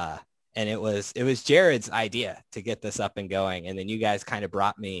 And it was Jared's idea to get this up and going. And then you guys kind of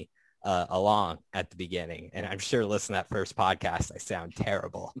brought me along at the beginning. And I'm sure listening to that first podcast, I sound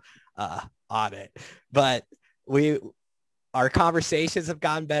terrible on it. But our conversations have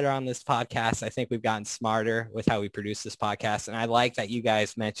gotten better on this podcast. I think we've gotten smarter with how we produce this podcast. And I like that you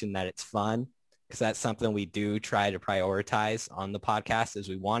guys mentioned that it's fun, because that's something we do try to prioritize on the podcast, is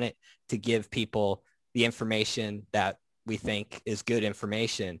we want it to give people the information that we think is good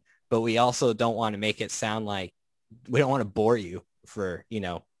information, but we also don't want to make it sound like we don't want to bore you for,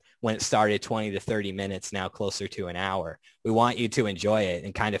 when it started 20 to 30 minutes, now closer to an hour. We want you to enjoy it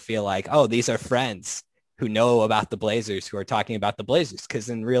and kind of feel like, oh, these are friends who know about the Blazers, who are talking about the Blazers. Because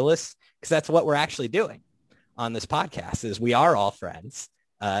that's what we're actually doing on this podcast, is we are all friends.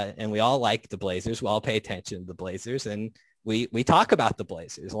 And we all like the Blazers. We all pay attention to the Blazers, and we talk about the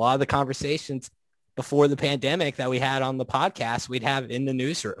Blazers. A lot of the conversations before the pandemic that we had on the podcast, we'd have in the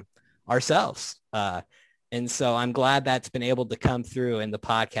newsroom ourselves. And so I'm glad that's been able to come through in the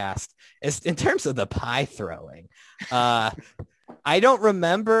podcast. In terms of the pie throwing, I don't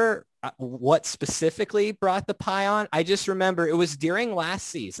remember what specifically brought the pie on. I just remember it was during last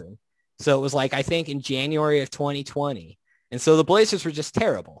season. So it was like, I think in January of 2020. And so the Blazers were just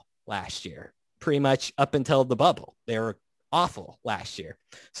terrible last year, pretty much up until the bubble. They were awful last year.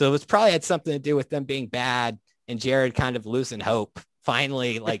 So it was probably had something to do with them being bad and Jared kind of losing hope,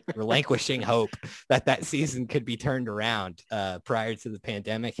 finally like relinquishing hope that season could be turned around prior to the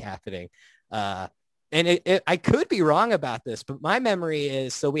pandemic happening. And I could be wrong about this, but my memory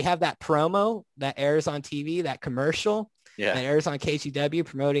is, so we have that promo that airs on TV, that commercial. Yeah. That airs on KGW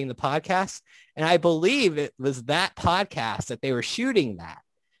promoting the podcast. And I believe it was that podcast that they were shooting that.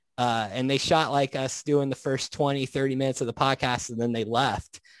 And they shot like us doing the first 20, 30 minutes of the podcast, and then they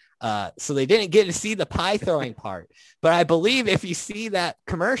left. So they didn't get to see the pie throwing part. But I believe if you see that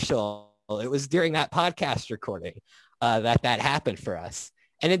commercial, it was during that podcast recording that happened for us.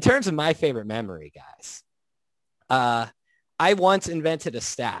 And in terms of my favorite memory, guys, I once invented a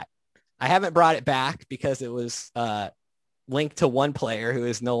stat. I haven't brought it back because it was linked to one player who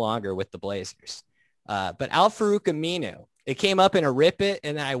is no longer with the Blazers. But Al-Farouq Aminu, it came up in a Rip It,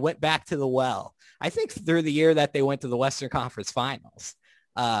 and then I went back to the well. I think through the year that they went to the Western Conference Finals.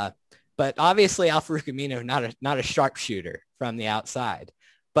 But obviously Al-Farouq Aminu, not a sharpshooter from the outside.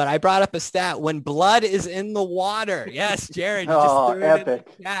 But I brought up a stat: when blood is in the water. Yes, Jared, you just threw it in the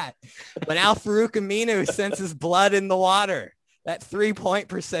chat. When Al-Farouq Aminu senses blood in the water, that 3-point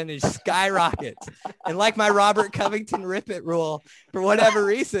percentage skyrockets. And like my Robert Covington Rip It rule, for whatever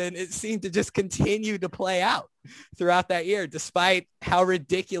reason, it seemed to just continue to play out throughout that year, despite how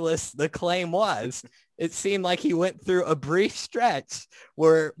ridiculous the claim was. It seemed like he went through a brief stretch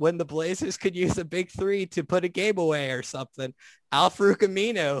where when the Blazers could use a big three to put a game away or something, Al-Farouq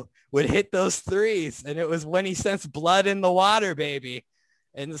Aminu would hit those threes. And it was when he sensed blood in the water, baby.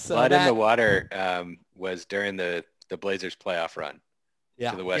 And so blood in the water was during the Blazers playoff run.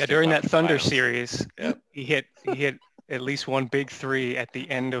 Yeah, during that Thunder series, yep. he hit at least one big three at the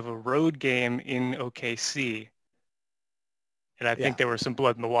end of a road game in OKC. And I think there were some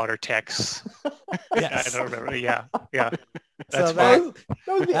blood in the water texts. Yes. I don't remember. Yeah. That's so that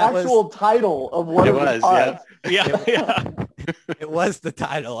was the actual title of one of the pods. Yeah. It was the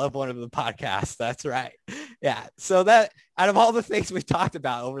title of one of the podcasts. That's right. Yeah. So that, out of all the things we've talked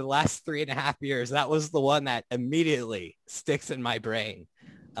about over the last 3.5 years, that was the one that immediately sticks in my brain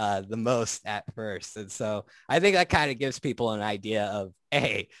the most at first. And so I think that kind of gives people an idea of,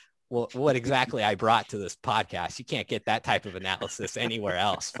 what exactly I brought to this podcast. You can't get that type of analysis anywhere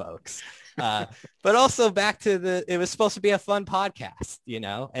else, folks. But also back to it was supposed to be a fun podcast,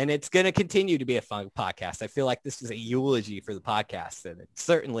 and it's going to continue to be a fun podcast. I feel like this is a eulogy for the podcast, and it's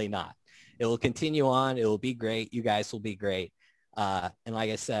certainly not. It will continue on. It will be great. You guys will be great. And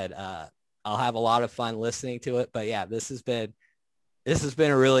like I said, I'll have a lot of fun listening to it. But yeah, this has been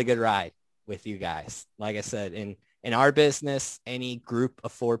a really good ride with you guys. Like I said, in our business, any group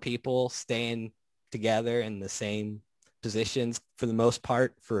of 4 people staying together in the same positions for the most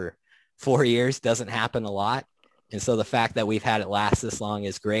part for 4 years doesn't happen a lot. And so the fact that we've had it last this long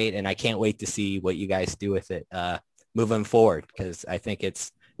is great. And I can't wait to see what you guys do with it moving forward, because I think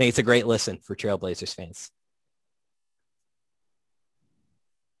it's a great listen for Trailblazers fans.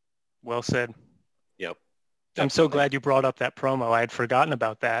 Well said. Yep. I'm so glad you brought up that promo. I had forgotten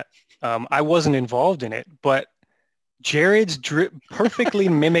about that. I wasn't involved in it, but Jared's perfectly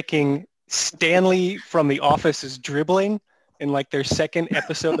mimicking Stanley from The Office's dribbling in like their second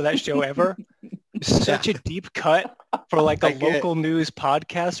episode of that show ever. Such a deep cut for like a local news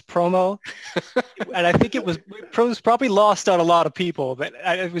podcast promo. And I think it was probably lost on a lot of people, but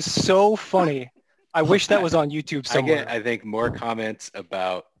it was so funny. I wish that was on YouTube somewhere. I think, more comments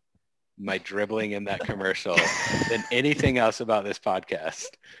about my dribbling in that commercial than anything else about this podcast.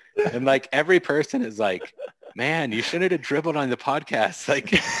 And like every person is like, man, you shouldn't have dribbled on the podcast.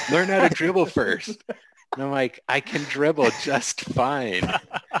 Like, learn how to dribble first. And I'm like, I can dribble just fine.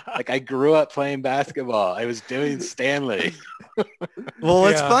 Like, I grew up playing basketball. I was doing Stanley. Well,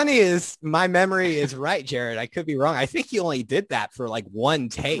 what's funny is my memory is right, Jared. I could be wrong. I think you only did that for like one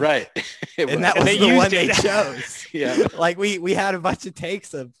take. Right. And that was the one they chose. Yeah. Like we had a bunch of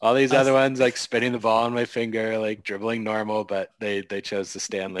takes of all these other ones, like spinning the ball on my finger, like dribbling normal, but they chose the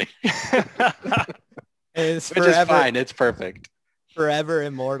Stanley. It's which is fine. It's perfect. Forever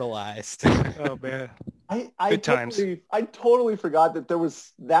immortalized. Oh man. I totally forgot that there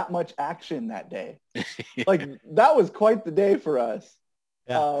was that much action that day. Like that was quite the day for us.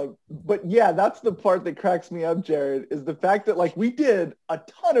 Yeah. But yeah, that's the part that cracks me up, Jared, is the fact that like we did a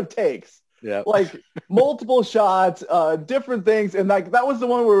ton of takes, like multiple shots, different things. And like, that was the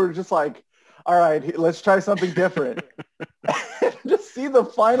one where we were just like, all right, let's try something different. Just see the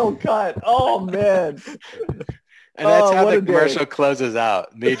final cut. Oh man. And that's how the commercial closes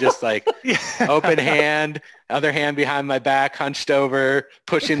out. Me just like open hand, other hand behind my back, hunched over,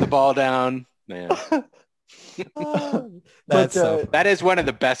 pushing the ball down. Man. That is one of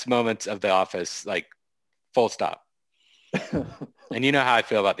the best moments of The Office, like full stop. And you know how I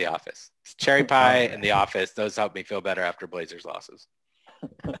feel about The Office. It's cherry pie and The Office. Those help me feel better after Blazers losses.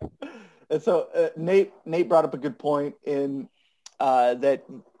 And so Nate brought up a good point in that,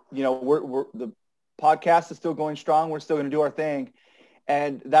 we're the podcast is still going strong. We're still going to do our thing.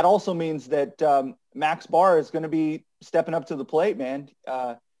 And that also means that Max Barr is going to be stepping up to the plate, man.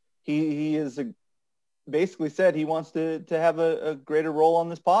 He is basically said he wants to have a greater role on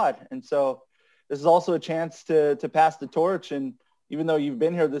this pod. And so this is also a chance to pass the torch. And even though you've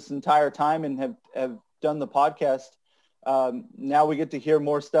been here this entire time and have done the podcast, now we get to hear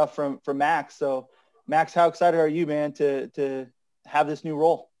more stuff from Max. So Max, how excited are you, man, to have this new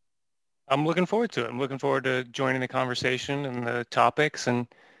role? I'm looking forward to it. I'm looking forward to joining the conversation and the topics. And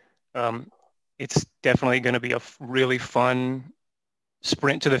it's definitely going to be a really fun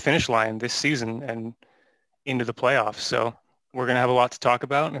sprint to the finish line this season and into the playoffs. So we're going to have a lot to talk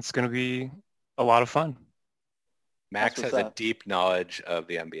about, and it's going to be a lot of fun. Max has a deep knowledge of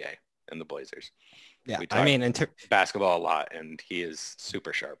the NBA and the Blazers. Yeah, we talk basketball a lot, and he is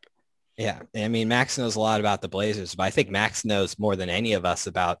super sharp. Yeah, I mean, Max knows a lot about the Blazers, but I think Max knows more than any of us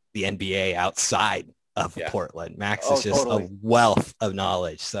about the NBA outside of Portland. Max is just a wealth of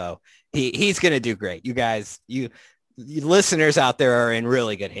knowledge. So he's going to do great. You guys, you listeners out there are in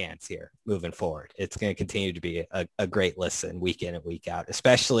really good hands here moving forward. It's going to continue to be a great listen week in and week out,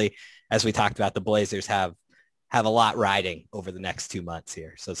 especially as we talked about, the Blazers have a lot riding over the next 2 months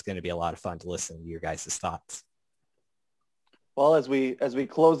here. So it's going to be a lot of fun to listen to your guys' thoughts. Well, as we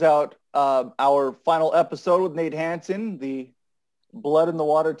close out our final episode with Nate Hansen, the Blood in the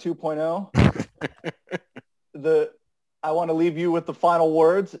Water 2.0, I want to leave you with the final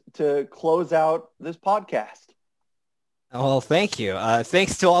words to close out this podcast. Well, thank you.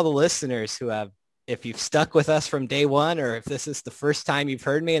 Thanks to all the listeners who have, if you've stuck with us from day one, or if this is the first time you've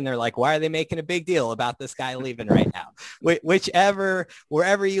heard me and they're like, why are they making a big deal about this guy leaving right now?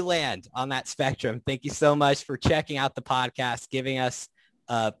 Wherever you land on that spectrum, thank you so much for checking out the podcast, giving us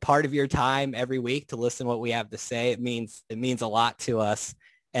part of your time every week to listen to what we have to say. It means a lot to us.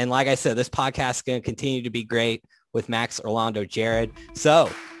 And like I said, this podcast is going to continue to be great with Max, Orlando, Jared. So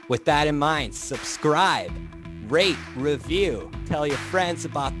with that in mind, subscribe, rate, review, tell your friends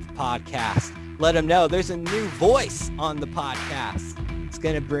about the podcast. Let them know there's a new voice on the podcast. It's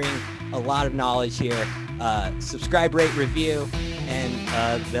going to bring a lot of knowledge here. Subscribe, rate, review,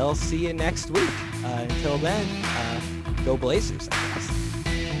 and they'll see you next week. Until then, go Blazers.